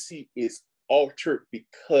legacy is altered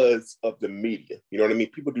because of the media. You know what I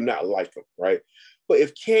mean? People do not like him, right? But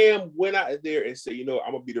if Cam went out there and said, I'm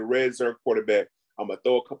gonna be the red zone quarterback, I'm gonna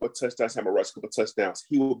throw a couple of touchdowns, I'm gonna rush a couple of touchdowns,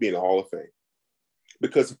 he will be in the Hall of Fame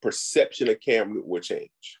because the perception of Cam will change.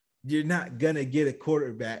 You're not gonna get a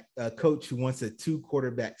coach who wants a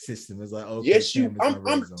 2-quarterback system. It's like, okay, yes,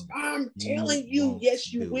 I'm telling you,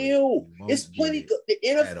 yes, you will. It's plenty. The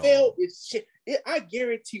NFL is shit. I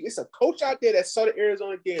guarantee you, it's a coach out there that saw the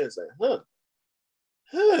Arizona game and said,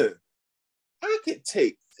 I could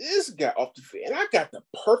take this guy off the field. And I got the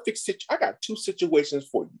perfect I got 2 situations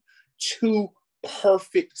for you. 2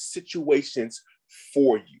 perfect situations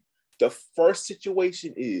for you. The first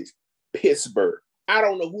situation is Pittsburgh. I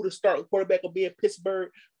don't know who the starting quarterback will be in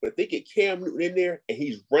Pittsburgh, but if they get Cam Newton in there and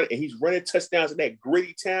he's running touchdowns in that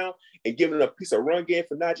gritty town and giving a piece of run game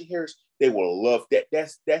for Najee Harris, they will love that.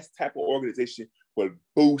 That's type of organization will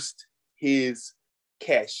boost his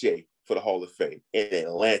cachet for the Hall of Fame in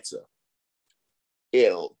Atlanta.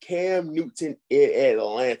 Cam Newton in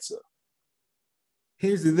Atlanta.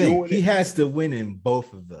 Here's the thing. He has to win in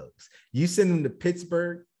both of those. You send him to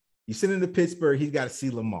Pittsburgh, he's got to see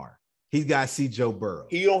Lamar. He's got to see Joe Burrow.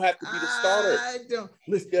 He don't have to be the starter.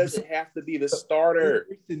 He doesn't have to be the starter.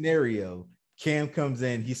 Scenario, Cam comes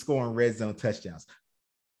in, he's scoring red zone touchdowns.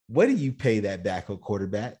 What do you pay that backup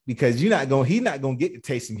quarterback? Because he's not going to get the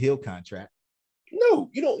Taysom Hill contract. No,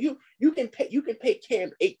 you don't. You can pay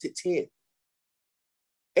Cam 8 to 10.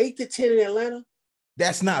 8 to 10 in Atlanta.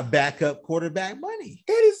 That's not backup quarterback money.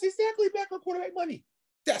 That is exactly backup quarterback money.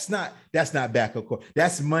 That's not backup quarterback.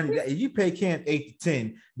 That's money. That if you pay Cam 8 to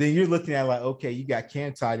 10, then you're looking at like, okay, you got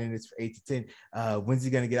Cam tied in this for 8 to 10. When's he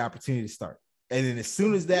going to get opportunity to start? And then as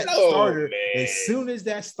soon as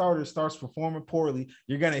that starter starts performing poorly,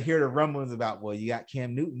 you're gonna hear the rumblings about, well, you got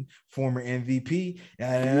Cam Newton, former MVP.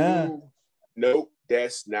 Nope,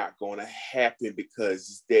 that's not gonna happen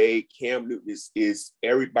because Cam Newton is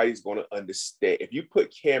everybody's gonna understand. If you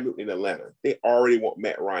put Cam Newton in Atlanta, they already want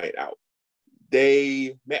Matt Ryan out.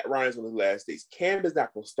 Matt Ryan's on his last days. Cam is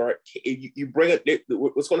not gonna start. If you bring it,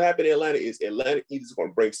 what's gonna happen in Atlanta is Atlanta either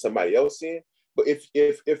gonna bring somebody else in. But if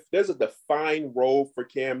there's a defined role for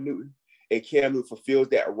Cam Newton and Cam Newton fulfills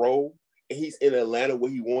that role and he's in Atlanta where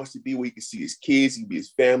he wants to be, where he can see his kids, he can be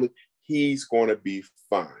his family, he's going to be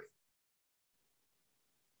fine.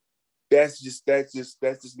 That's just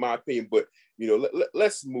my opinion. But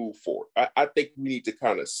let's move forward. I think we need to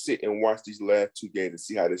kind of sit and watch these last two games and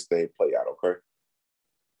see how this thing play out. Okay.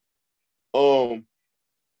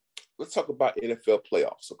 Let's talk about NFL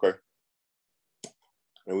playoffs. Okay.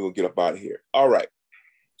 And we're going to get up out of here. All right.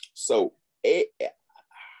 So, AFC,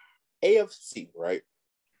 right?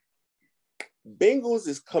 Bengals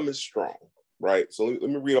is coming strong, right? So, let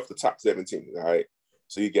me read off the top 17, all right?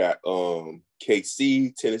 So, you got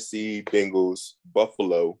KC, Tennessee, Bengals,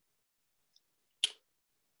 Buffalo,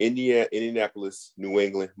 Indianapolis, New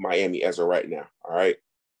England, Miami as of right now, all right?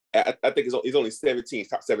 I think it's only 17,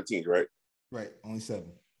 top 17, right? Right, only 7.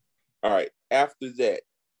 All right. After that,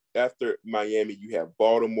 after Miami, you have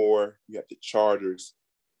Baltimore, you have the Chargers,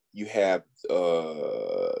 you have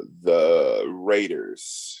the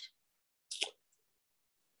Raiders.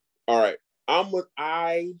 All right.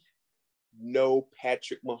 I know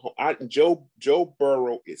Patrick Mahomes. Joe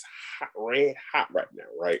Burrow is red hot right now,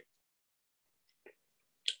 right?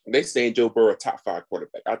 They saying Joe Burrow top 5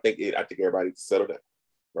 quarterback. I think everybody needs to settle down,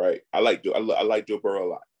 right? I like Joe Burrow a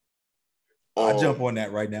lot. I'll jump on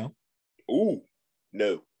that right now. Ooh,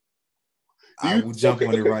 no. I will jump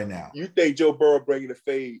on it right now. You think Joe Burrow bringing the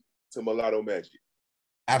fade to Mulatto Magic?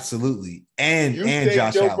 Absolutely. And you think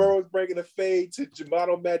Josh Joe Allen. Burrow's bringing the fade to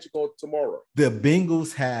Mulatto Magic on tomorrow? The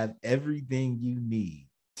Bengals have everything you need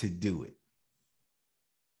to do it.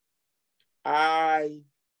 I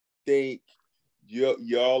think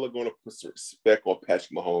y'all are going to put some respect on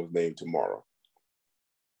Patrick Mahomes' name tomorrow.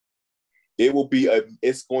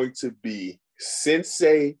 It's going to be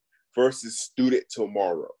Sensei versus student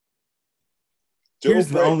tomorrow. Here's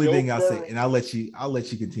the only thing I'll say, and I'll let you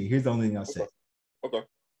continue. Here's the only thing I'll say. Okay.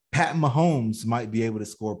 Pat Mahomes might be able to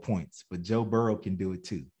score points, but Joe Burrow can do it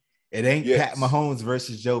too. It ain't Pat Mahomes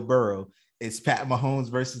versus Joe Burrow. It's Pat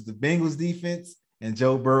Mahomes versus the Bengals defense and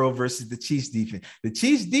Joe Burrow versus the Chiefs defense. The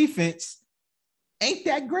Chiefs defense ain't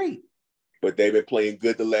that great. But they've been playing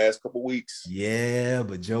good the last couple weeks. Yeah,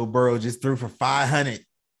 but Joe Burrow just threw for 500.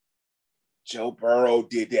 Joe Burrow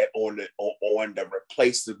did that on the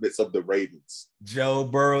replacements of the Ravens. Joe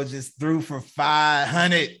Burrow just threw for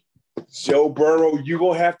 500. Joe Burrow, you're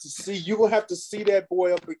gonna have to see that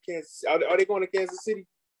boy up in Kansas City. Are they going to Kansas City?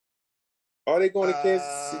 Are they going to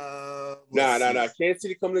Kansas City? Nah. Kansas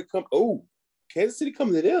City coming. Kansas City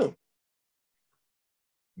coming to them.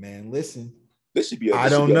 Man, listen. This should be. I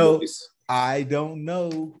don't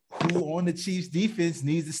know who on the Chiefs defense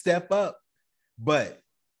needs to step up, but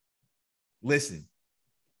listen,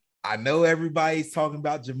 I know everybody's talking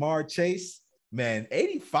about Jamar Chase. Man,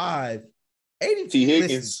 85. T.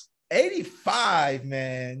 Higgins. 85,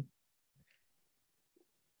 man.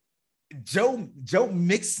 Joe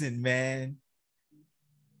Mixon, man.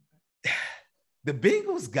 The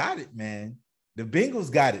Bengals got it, man. The Bengals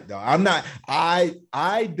got it, though.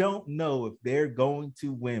 I don't know if they're going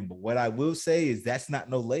to win, but what I will say is that's not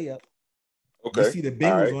no layup. Okay. You see the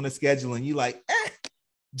Bengals on the schedule, and you like,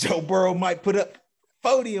 Joe Burrow might put up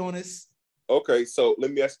 40 on us. Okay, so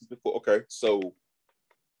let me ask you before. Okay, so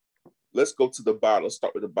let's go to the bottom. Let's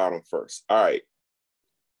start with the bottom first. All right.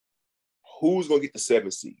 Who's going to get the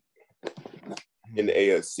 7th seed in the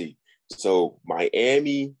AFC? So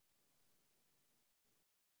Miami's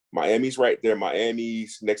right there.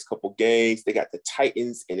 Miami's next couple games, they got the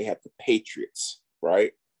Titans and they have the Patriots,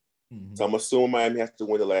 right? Mm-hmm. So I'm assuming Miami has to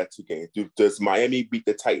win the last 2 games. Does Miami beat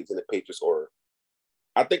the Titans and the Patriots? Or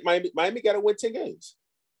I think Miami got to win 10 games.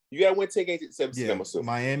 You got to win 10 games at 7 seed, I'm assuming.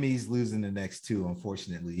 Miami's losing the next 2,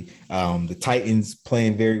 unfortunately. The Titans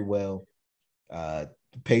playing very well. The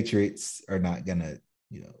Patriots are not going to,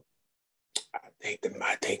 I think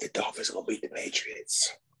the Dolphins are going to beat the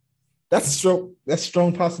Patriots. That's a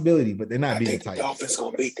strong possibility, but they're not beating the Titans. The Dolphins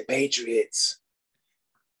going to beat the Patriots.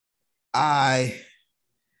 I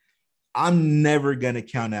I'm never gonna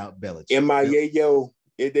count out Belichick.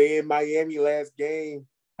 They in Miami last game.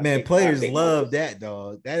 Man, players love that,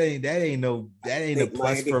 dog. That ain't a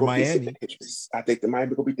plus for Miami. I think the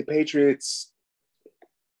Miami gonna beat the Patriots.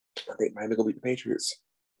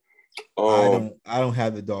 I don't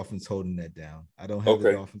have the Dolphins holding that down. I don't have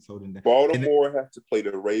the Dolphins holding that. Baltimore has to play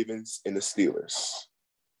the Ravens and the Steelers.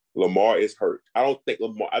 Lamar is hurt. I don't think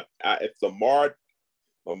Lamar. If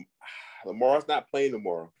Lamar's not playing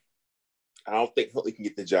tomorrow, I don't think Huntley can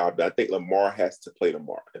get the job done. I think Lamar has to play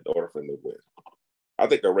tomorrow in order for him to win. I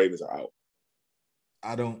think the Ravens are out.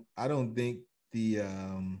 I don't think the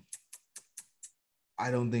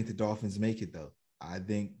Dolphins make it though. I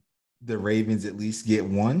think the Ravens at least get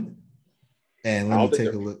one. And let me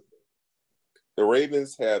take a look. The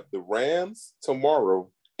Ravens have the Rams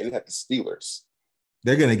tomorrow and they have the Steelers.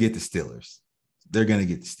 They're gonna get the Steelers.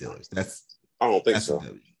 I don't think so.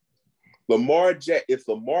 If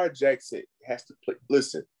Lamar Jackson has to play,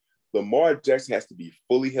 listen, Lamar Jackson has to be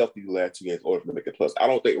fully healthy the last 2 games in order to make the playoffs. I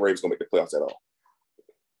don't think Ravens gonna make the playoffs at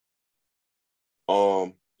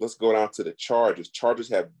all. Let's go down to the Chargers. Chargers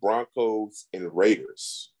have Broncos and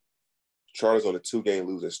Raiders. Chargers on a 2-game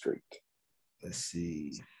losing streak. Let's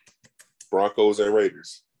see. Broncos and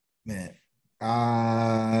Raiders. Man,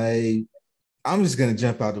 I'm just gonna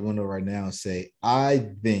jump out the window right now and say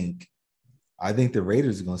I think the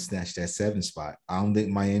Raiders are gonna snatch that 7 spot. I don't think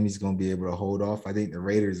Miami's gonna be able to hold off. I think the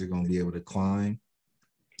Raiders are gonna be able to climb.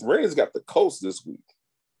 Raiders got the Colts this week.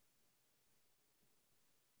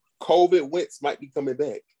 COVID Wentz might be coming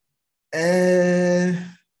back.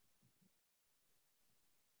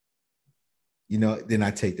 Then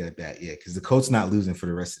I take that back. Yeah, because the Colts not losing for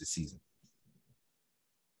the rest of the season.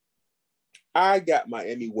 I got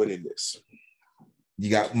Miami winning this. You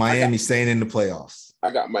got Miami staying in the playoffs.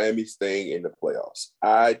 I got Miami staying in the playoffs.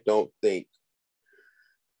 I don't think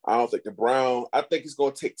the Browns. I think it's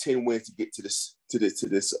going to take 10 wins to get to this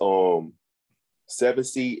 7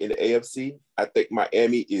 seed in the AFC. I think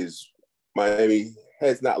Miami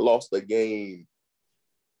has not lost a game.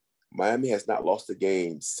 Miami has not lost a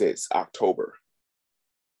game since October.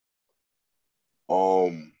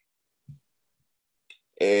 And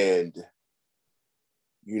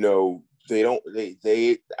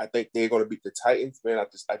I think they're going to beat the Titans, man. I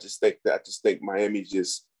just think Miami's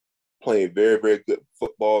just playing very, very good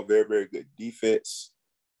football, very, very good defense.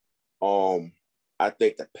 I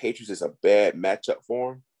think the Patriots is a bad matchup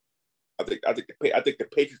for them. I think the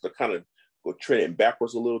Patriots are kind of go trending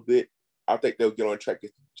backwards a little bit. I think they'll get on track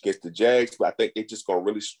against the Jags, but I think they're just going to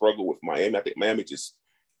really struggle with Miami. I think Miami just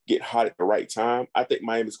get hot at the right time. I think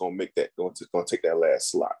Miami's going to make that, going to take that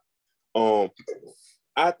last slot.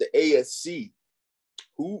 At the AFC,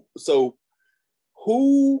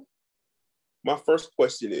 my first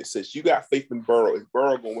question is, since you got faith in Burrow, is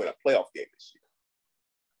Burrow going to win a playoff game this year?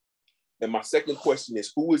 And my second question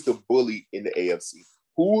is, who is the bully in the AFC?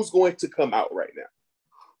 Who's going to come out right now?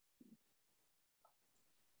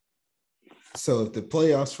 So if the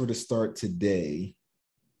playoffs were to start today,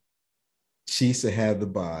 Chiefs will have the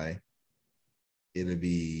bye. It'll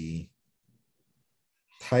be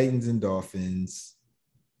Titans and Dolphins,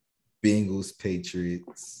 Bengals,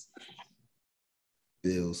 Patriots,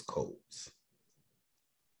 Bills, Colts.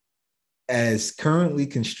 As currently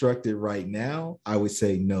constructed right now, I would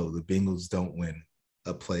say no, the Bengals don't win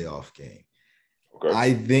a playoff game. Okay.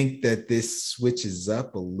 I think that this switches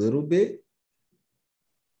up a little bit.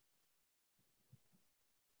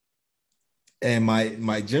 And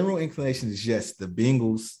my general inclination is yes, the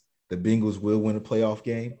Bengals will win a playoff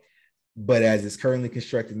game. But as it's currently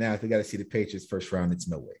constructed now, if they got to see the Patriots first round, it's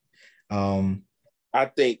no way. I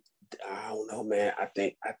don't know, man. I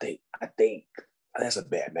think that's a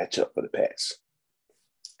bad matchup for the Pats.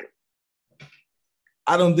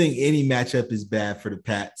 I don't think any matchup is bad for the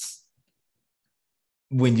Pats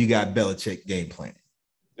when you got Belichick game planning.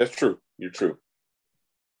 That's true. You're true.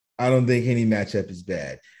 I don't think any matchup is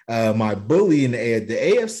bad. My bully in the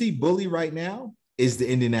AFC bully right now is the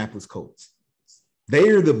Indianapolis Colts. They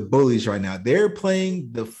are the bullies right now. They're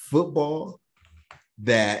playing the football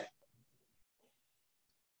that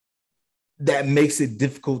makes it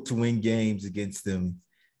difficult to win games against them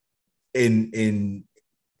in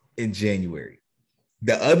January.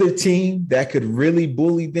 The other team that could really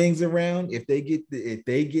bully things around, if they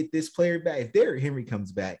get this player back, if Derrick Henry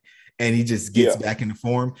comes back and he just gets back into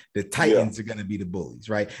form, the Titans are going to be the bullies,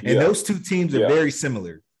 right? And those two teams are very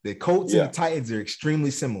similar. The Colts and the Titans are extremely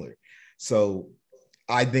similar. So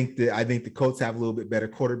I think the Colts have a little bit better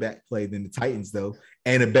quarterback play than the Titans, though,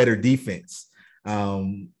 and a better defense. I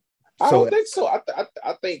don't think so. I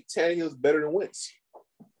think Tannehill's better than Wentz.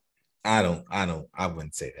 I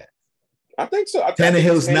wouldn't say that. I think so.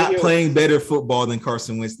 Tannehill's not playing better football than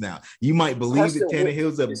Carson Wentz now. You might believe that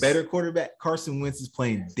Tannehill's a better quarterback. Carson Wentz is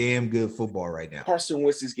playing damn good football right now. Carson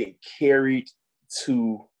Wentz is getting carried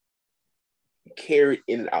in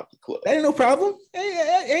and out the club. That ain't no problem.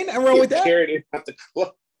 Ain't nothing wrong with that. Carried in and out the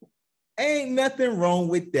club. Ain't nothing wrong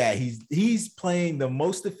with that. He's playing the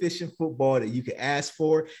most efficient football that you can ask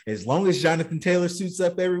for. As long as Jonathan Taylor suits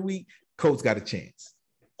up every week, Colts got a chance.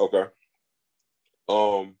 Okay.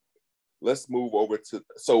 Let's move over to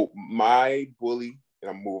my bully,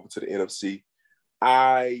 and I'm moving to the NFC.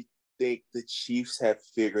 I think the Chiefs have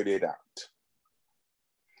figured it out.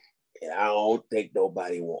 And I don't think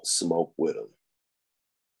nobody wants smoke with them.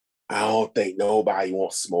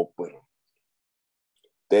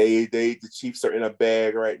 The Chiefs are in a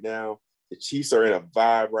bag right now. The Chiefs are in a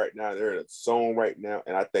vibe right now. They're in a zone right now.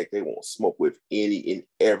 And I think they won't smoke with any and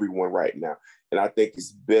everyone right now. And I think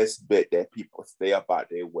it's best bet that people stay up out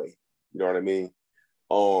their way. You know what I mean?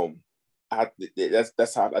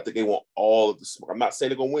 That's how I think they want all of the smoke. I'm not saying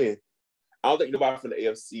they're going to win. I don't think nobody from the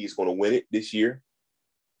AFC is going to win it this year.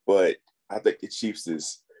 But I think the Chiefs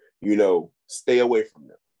stay away from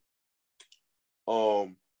them.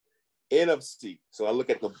 NFC. So I look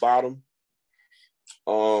at the bottom.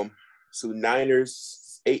 So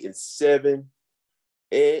Niners 8-7.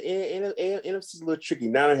 And NFC is a little tricky.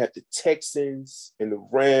 Now I have the Texans and the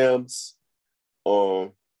Rams.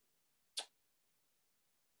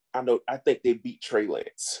 I think they beat Trey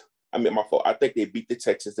Lance. My fault. I think they beat the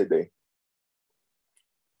Texans today.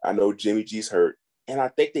 I know Jimmy G's hurt. And I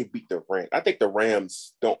think they beat the Rams. I think the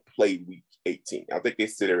Rams don't play week 18. I think they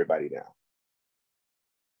sit everybody down.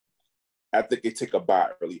 I think they take an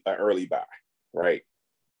early bye, right?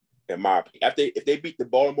 In my opinion. If they beat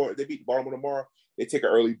Baltimore tomorrow, they take an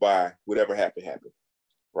early bye, whatever happened,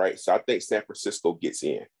 right? So I think San Francisco gets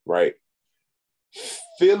in, right?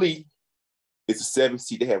 Philly is a 7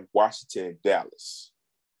 seed. They have Washington and Dallas.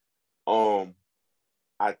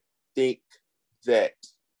 I think that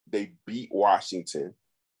they beat Washington.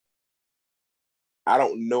 I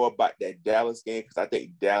don't know about that Dallas game because I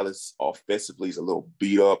think Dallas offensively is a little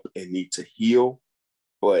beat up and need to heal.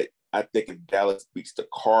 But I think if Dallas beats the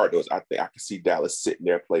Cardinals, I think I can see Dallas sitting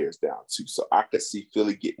their players down too. So I could see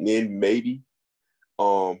Philly getting in maybe.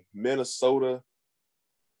 Minnesota,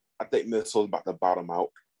 I think Minnesota's about to bottom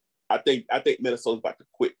out. I think Minnesota's about to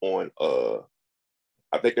quit on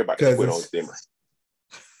I think they're about to quit on Zimmer.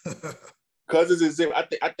 Cousins is Zimmer. I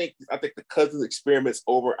think the Cousins experiment's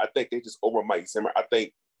over. I think they just over Mike Zimmer. I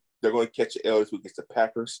think they're going to catch an L this week against the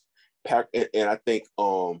Packers. And I think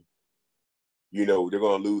they're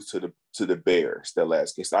going to lose to the Bears that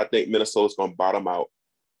last game. So I think Minnesota's going to bottom out.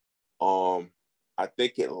 I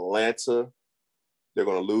think Atlanta, they're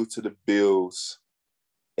going to lose to the Bills,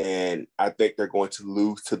 and I think they're going to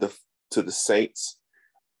lose to the Saints.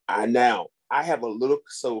 I have a little.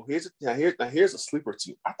 So here's a sleeper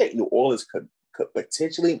team. I think New Orleans could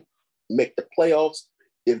potentially make the playoffs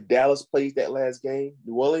if Dallas plays that last game.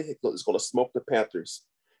 New Orleans is going to smoke the Panthers,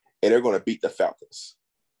 and they're going to beat the Falcons.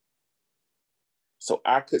 So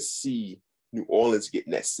I could see New Orleans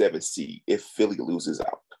getting that 7 seed if Philly loses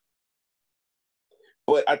out.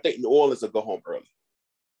 But I think New Orleans will go home early.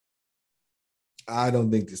 I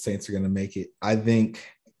don't think the Saints are going to make it. I think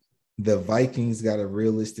the Vikings got a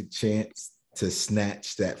realistic chance to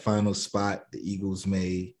snatch that final spot. The Eagles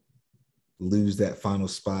may lose that final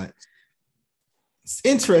spot. It's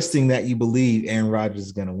interesting that you believe Aaron Rodgers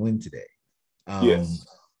is going to win today. Yes.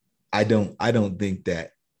 I don't think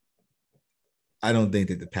that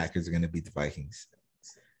the Packers are going to beat the Vikings.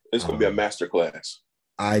 It's going to be a masterclass.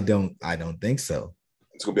 I don't think so.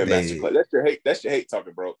 It's going to be a masterclass. That's your hate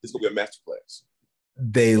talking, bro. It's going to be a masterclass.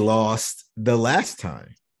 They lost the last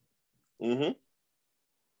time. Mm-hmm.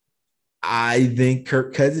 I think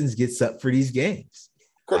Kirk Cousins gets up for these games.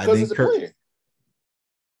 Kirk Cousins is playing.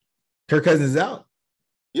 Kirk Cousins is out.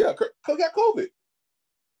 Yeah, Kirk got COVID.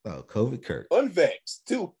 Oh, COVID Kirk. Unvaxxed,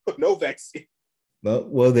 too. No vaccine.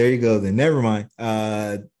 Well, there you go then. Never mind.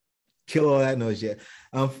 Kill all that noise yet.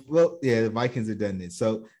 The Vikings are done then.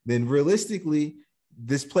 So then realistically,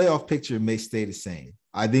 this playoff picture may stay the same.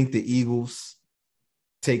 I think the Eagles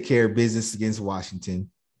take care of business against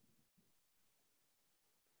Washington.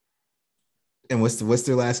 And what's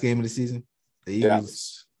their last game of the season? The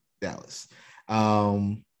Eagles. Dallas.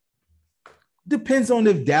 Depends on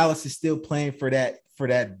if Dallas is still playing for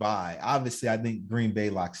that bye. Obviously, I think Green Bay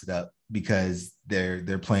locks it up because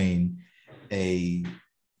they're playing a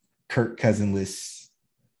Kirk Cousinless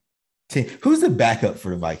team. Who's the backup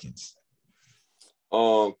for the Vikings?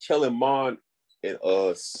 Kellen Mond and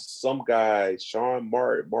some guy, Sean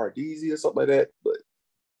Mardizzi or something like that. But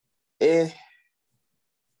Eh.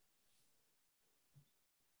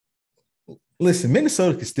 Listen,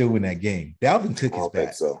 Minnesota can still win that game. Dalvin Cook is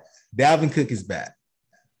back. So. Dalvin Cook is back.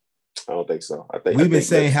 I don't think so. We've been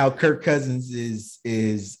saying how Kirk Cousins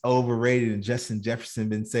is overrated and Justin Jefferson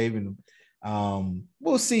been saving him.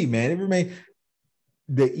 We'll see, man. It remains.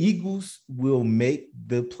 The Eagles will make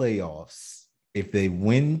the playoffs if they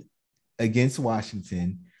win against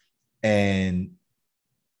Washington and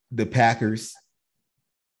the Packers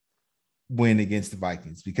win against the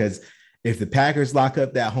Vikings. Because if the Packers lock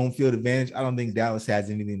up that home field advantage, I don't think Dallas has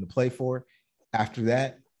anything to play for after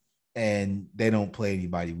that. And they don't play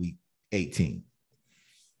anybody week 18.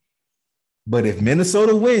 But if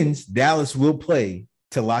Minnesota wins, Dallas will play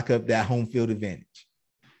to lock up that home field advantage.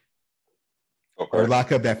 Okay. Or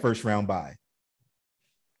lock up that first round bye.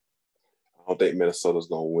 I don't think Minnesota's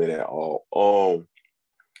gonna win at all.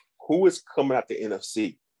 Who is coming out the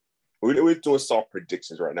NFC? We're doing soft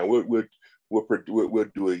predictions right now. We'll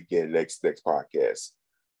do it again next podcast.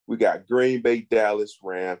 We got Green Bay, Dallas,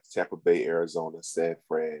 Rams, Tampa Bay, Arizona, San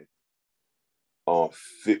Fran,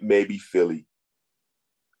 maybe Philly.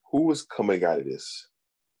 Who is coming out of this?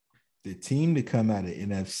 The team to come out of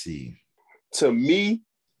NFC. To me,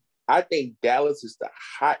 I think Dallas is the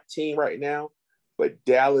hot team right now, but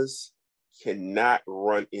Dallas cannot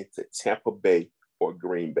run into Tampa Bay or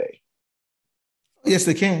Green Bay. Yes,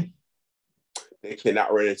 they can. They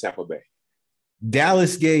cannot run into Tampa Bay.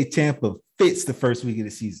 Dallas gave Tampa fits the first week of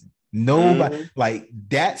the season. Nobody like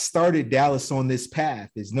that started Dallas on this path.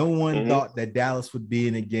 Is no one thought that Dallas would be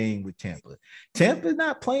in a game with Tampa. Tampa's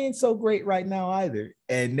not playing so great right now either,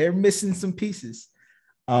 and they're missing some pieces.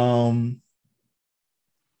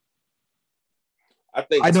 I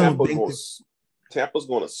think Tampa's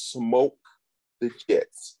going to smoke the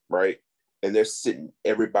Jets, right? And they're sitting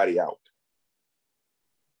everybody out.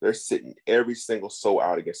 They're sitting every single soul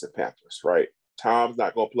out against the Panthers, right? Tom's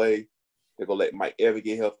not going to play. They're going to let Mike Evans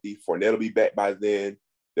get healthy. Fournette will be back by then.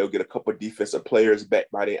 They'll get a couple of defensive players back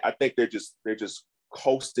by then. I think they're just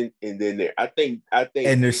coasting, and then I think,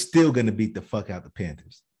 and they're still going to beat the fuck out the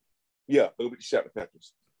Panthers. Yeah, they'll beat the shit out the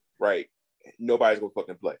Panthers, right? Nobody's going to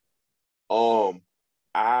fucking play.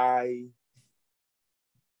 I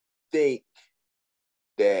think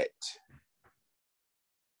that,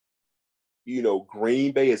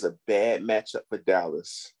 Green Bay is a bad matchup for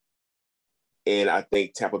Dallas. And I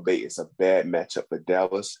think Tampa Bay is a bad matchup for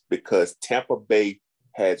Dallas because Tampa Bay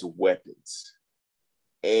has weapons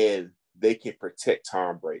and they can protect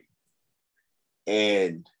Tom Brady.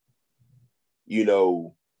 And,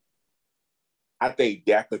 I think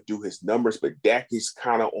Dak could do his numbers, but Dak is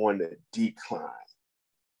kind of on the decline.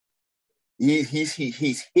 He's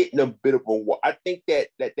hitting a bit of a. I think that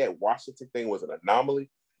Washington thing was an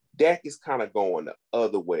anomaly. Dak is kind of going the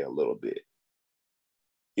other way a little bit.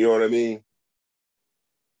 You know what I mean?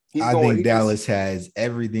 I think Dallas has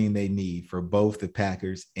everything they need for both the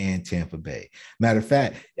Packers and Tampa Bay. Matter of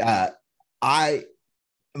fact,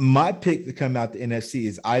 my pick to come out the NFC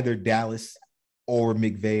is either Dallas or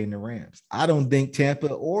McVay and the Rams. I don't think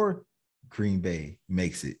Tampa or Green Bay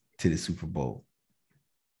makes it to the Super Bowl.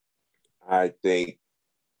 I think,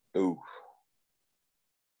 I'm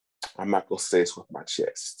not going to say this with my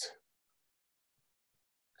chest.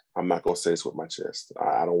 I don't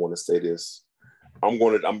want to say this. I'm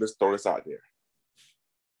just throwing this out there.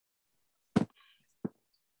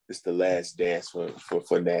 It's the last dance for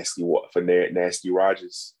Nasty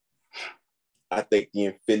Rogers. I think the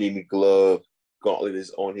Infinity Glove gauntlet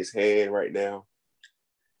is on his hand right now.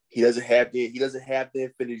 He doesn't have the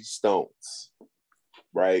Infinity Stones,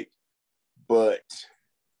 right? But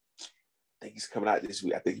I think he's coming out this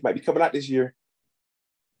week. I think he might be coming out this year.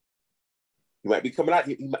 He might be coming out.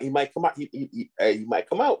 He might come out. He might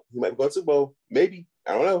come out. He might go to Super Bowl. Maybe.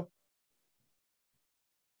 I don't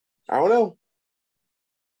know.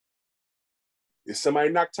 If somebody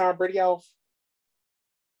knock Tom Brady off,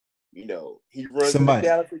 he runs to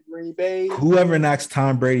Dallas or Green Bay. Whoever knocks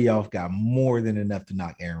Tom Brady off got more than enough to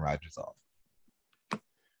knock Aaron Rodgers off. I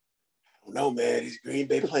don't know, man. These Green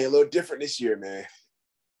Bay playing a little different this year, man.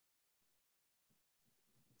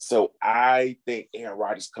 So I think Aaron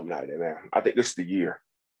Rodgers coming out of there, man. I think this is the year.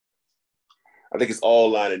 I think it's all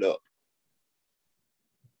lining up.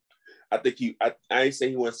 I think I ain't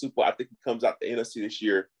saying he won Super Bowl. I think he comes out the NFC this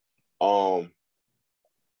year. And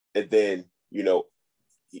then,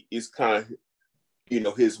 it's kind of,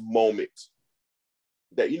 his moment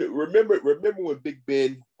that, remember when Big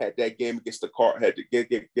Ben had that game against the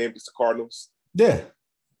Cardinals? Yeah.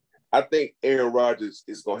 I think Aaron Rodgers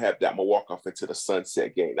is going to have that walk off into the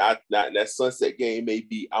sunset game. Not that sunset game may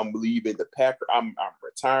be I'm leaving the Packers. I'm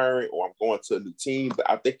retiring or I'm going to a new team. But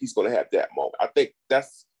I think he's going to have that moment. I think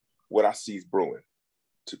that's what I see is brewing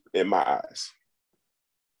in my eyes.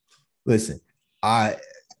 Listen,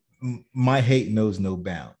 my hate knows no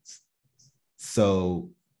bounds.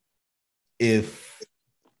 So if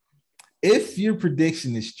your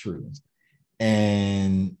prediction is true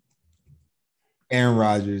and Aaron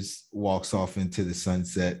Rodgers walks off into the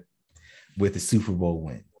sunset with a Super Bowl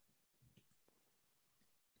win,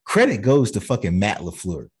 credit goes to fucking Matt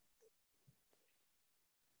LaFleur.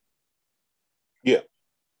 Yeah.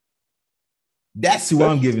 That's who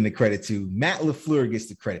I'm giving the credit to. Matt LaFleur gets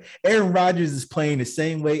the credit. Aaron Rodgers is playing the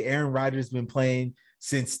same way Aaron Rodgers has been playing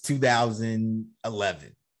since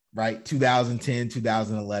 2011, right? 2010,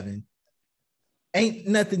 2011. Ain't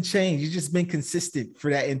nothing changed. He's just been consistent for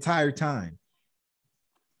that entire time.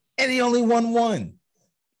 And he only won one.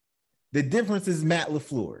 The difference is Matt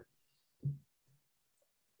LaFleur.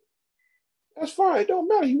 That's fine. It don't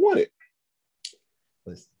matter. You won it.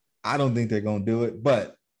 Listen, I don't think they're going to do it,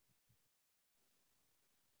 but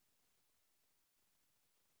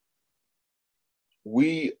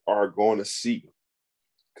we are going to see,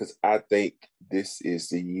 because I think this is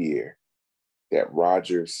the year that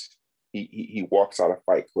Rodgers he walks out of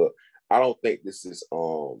Fight Club. I don't think this is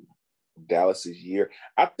Dallas's year.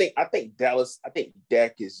 I think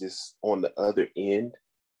Dak is just on the other end.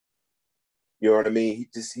 You know what I mean?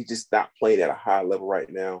 He just not playing at a high level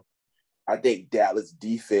right now. I think Dallas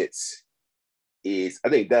defense is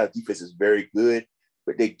very good,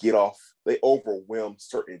 but they overwhelm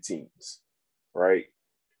certain teams, right?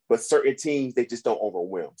 But certain teams, they just don't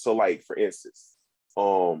overwhelm. So, like, for instance,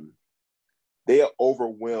 they'll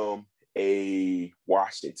overwhelm a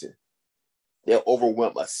Washington. They'll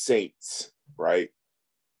overwhelm a Saints, right?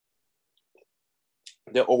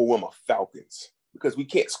 They'll overwhelm a Falcons because we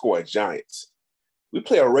can't score a Giants. We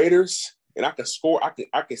play a Raiders, and I can score. I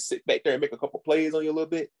can sit back there and make a couple plays on you a little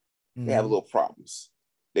bit. They have a little problems.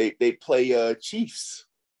 They play Chiefs.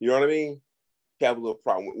 You know what I mean? They have a little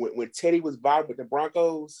problem. When Teddy was vibing with the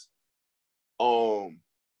Broncos,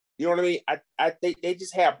 you know what I mean? I think they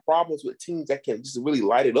just have problems with teams that can just really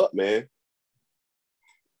light it up, man.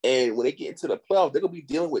 And when they get into the playoffs, they're gonna be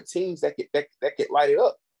dealing with teams that can light it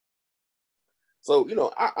up. So, you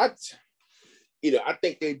know, I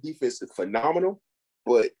think their defense is phenomenal,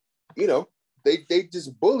 but you know, they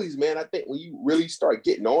just bullies, man. I think when you really start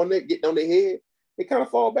getting on their head, they kind of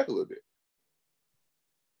fall back a little bit.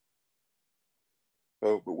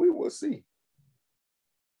 But we will see.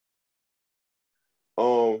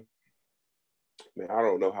 Man, I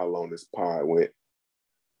don't know how long this pod went.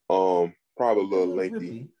 Probably a little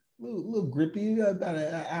lengthy. A little grippy. About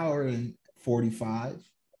an hour and 45.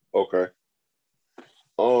 Okay.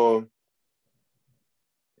 Hour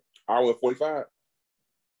and 45.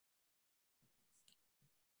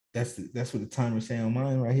 That's what the timer's saying on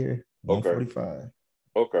mine right here. 145.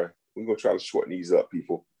 Okay. We're gonna try to shorten these up,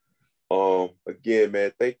 people. Again,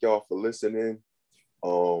 man, thank y'all for listening.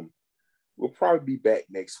 We'll probably be back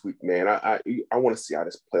next week, man. I want to see how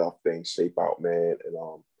this playoff thing shape out, man,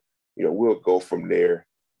 and you know, we'll go from there.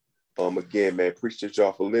 Again, man, appreciate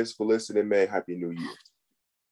y'all for listening, man. Happy New Year.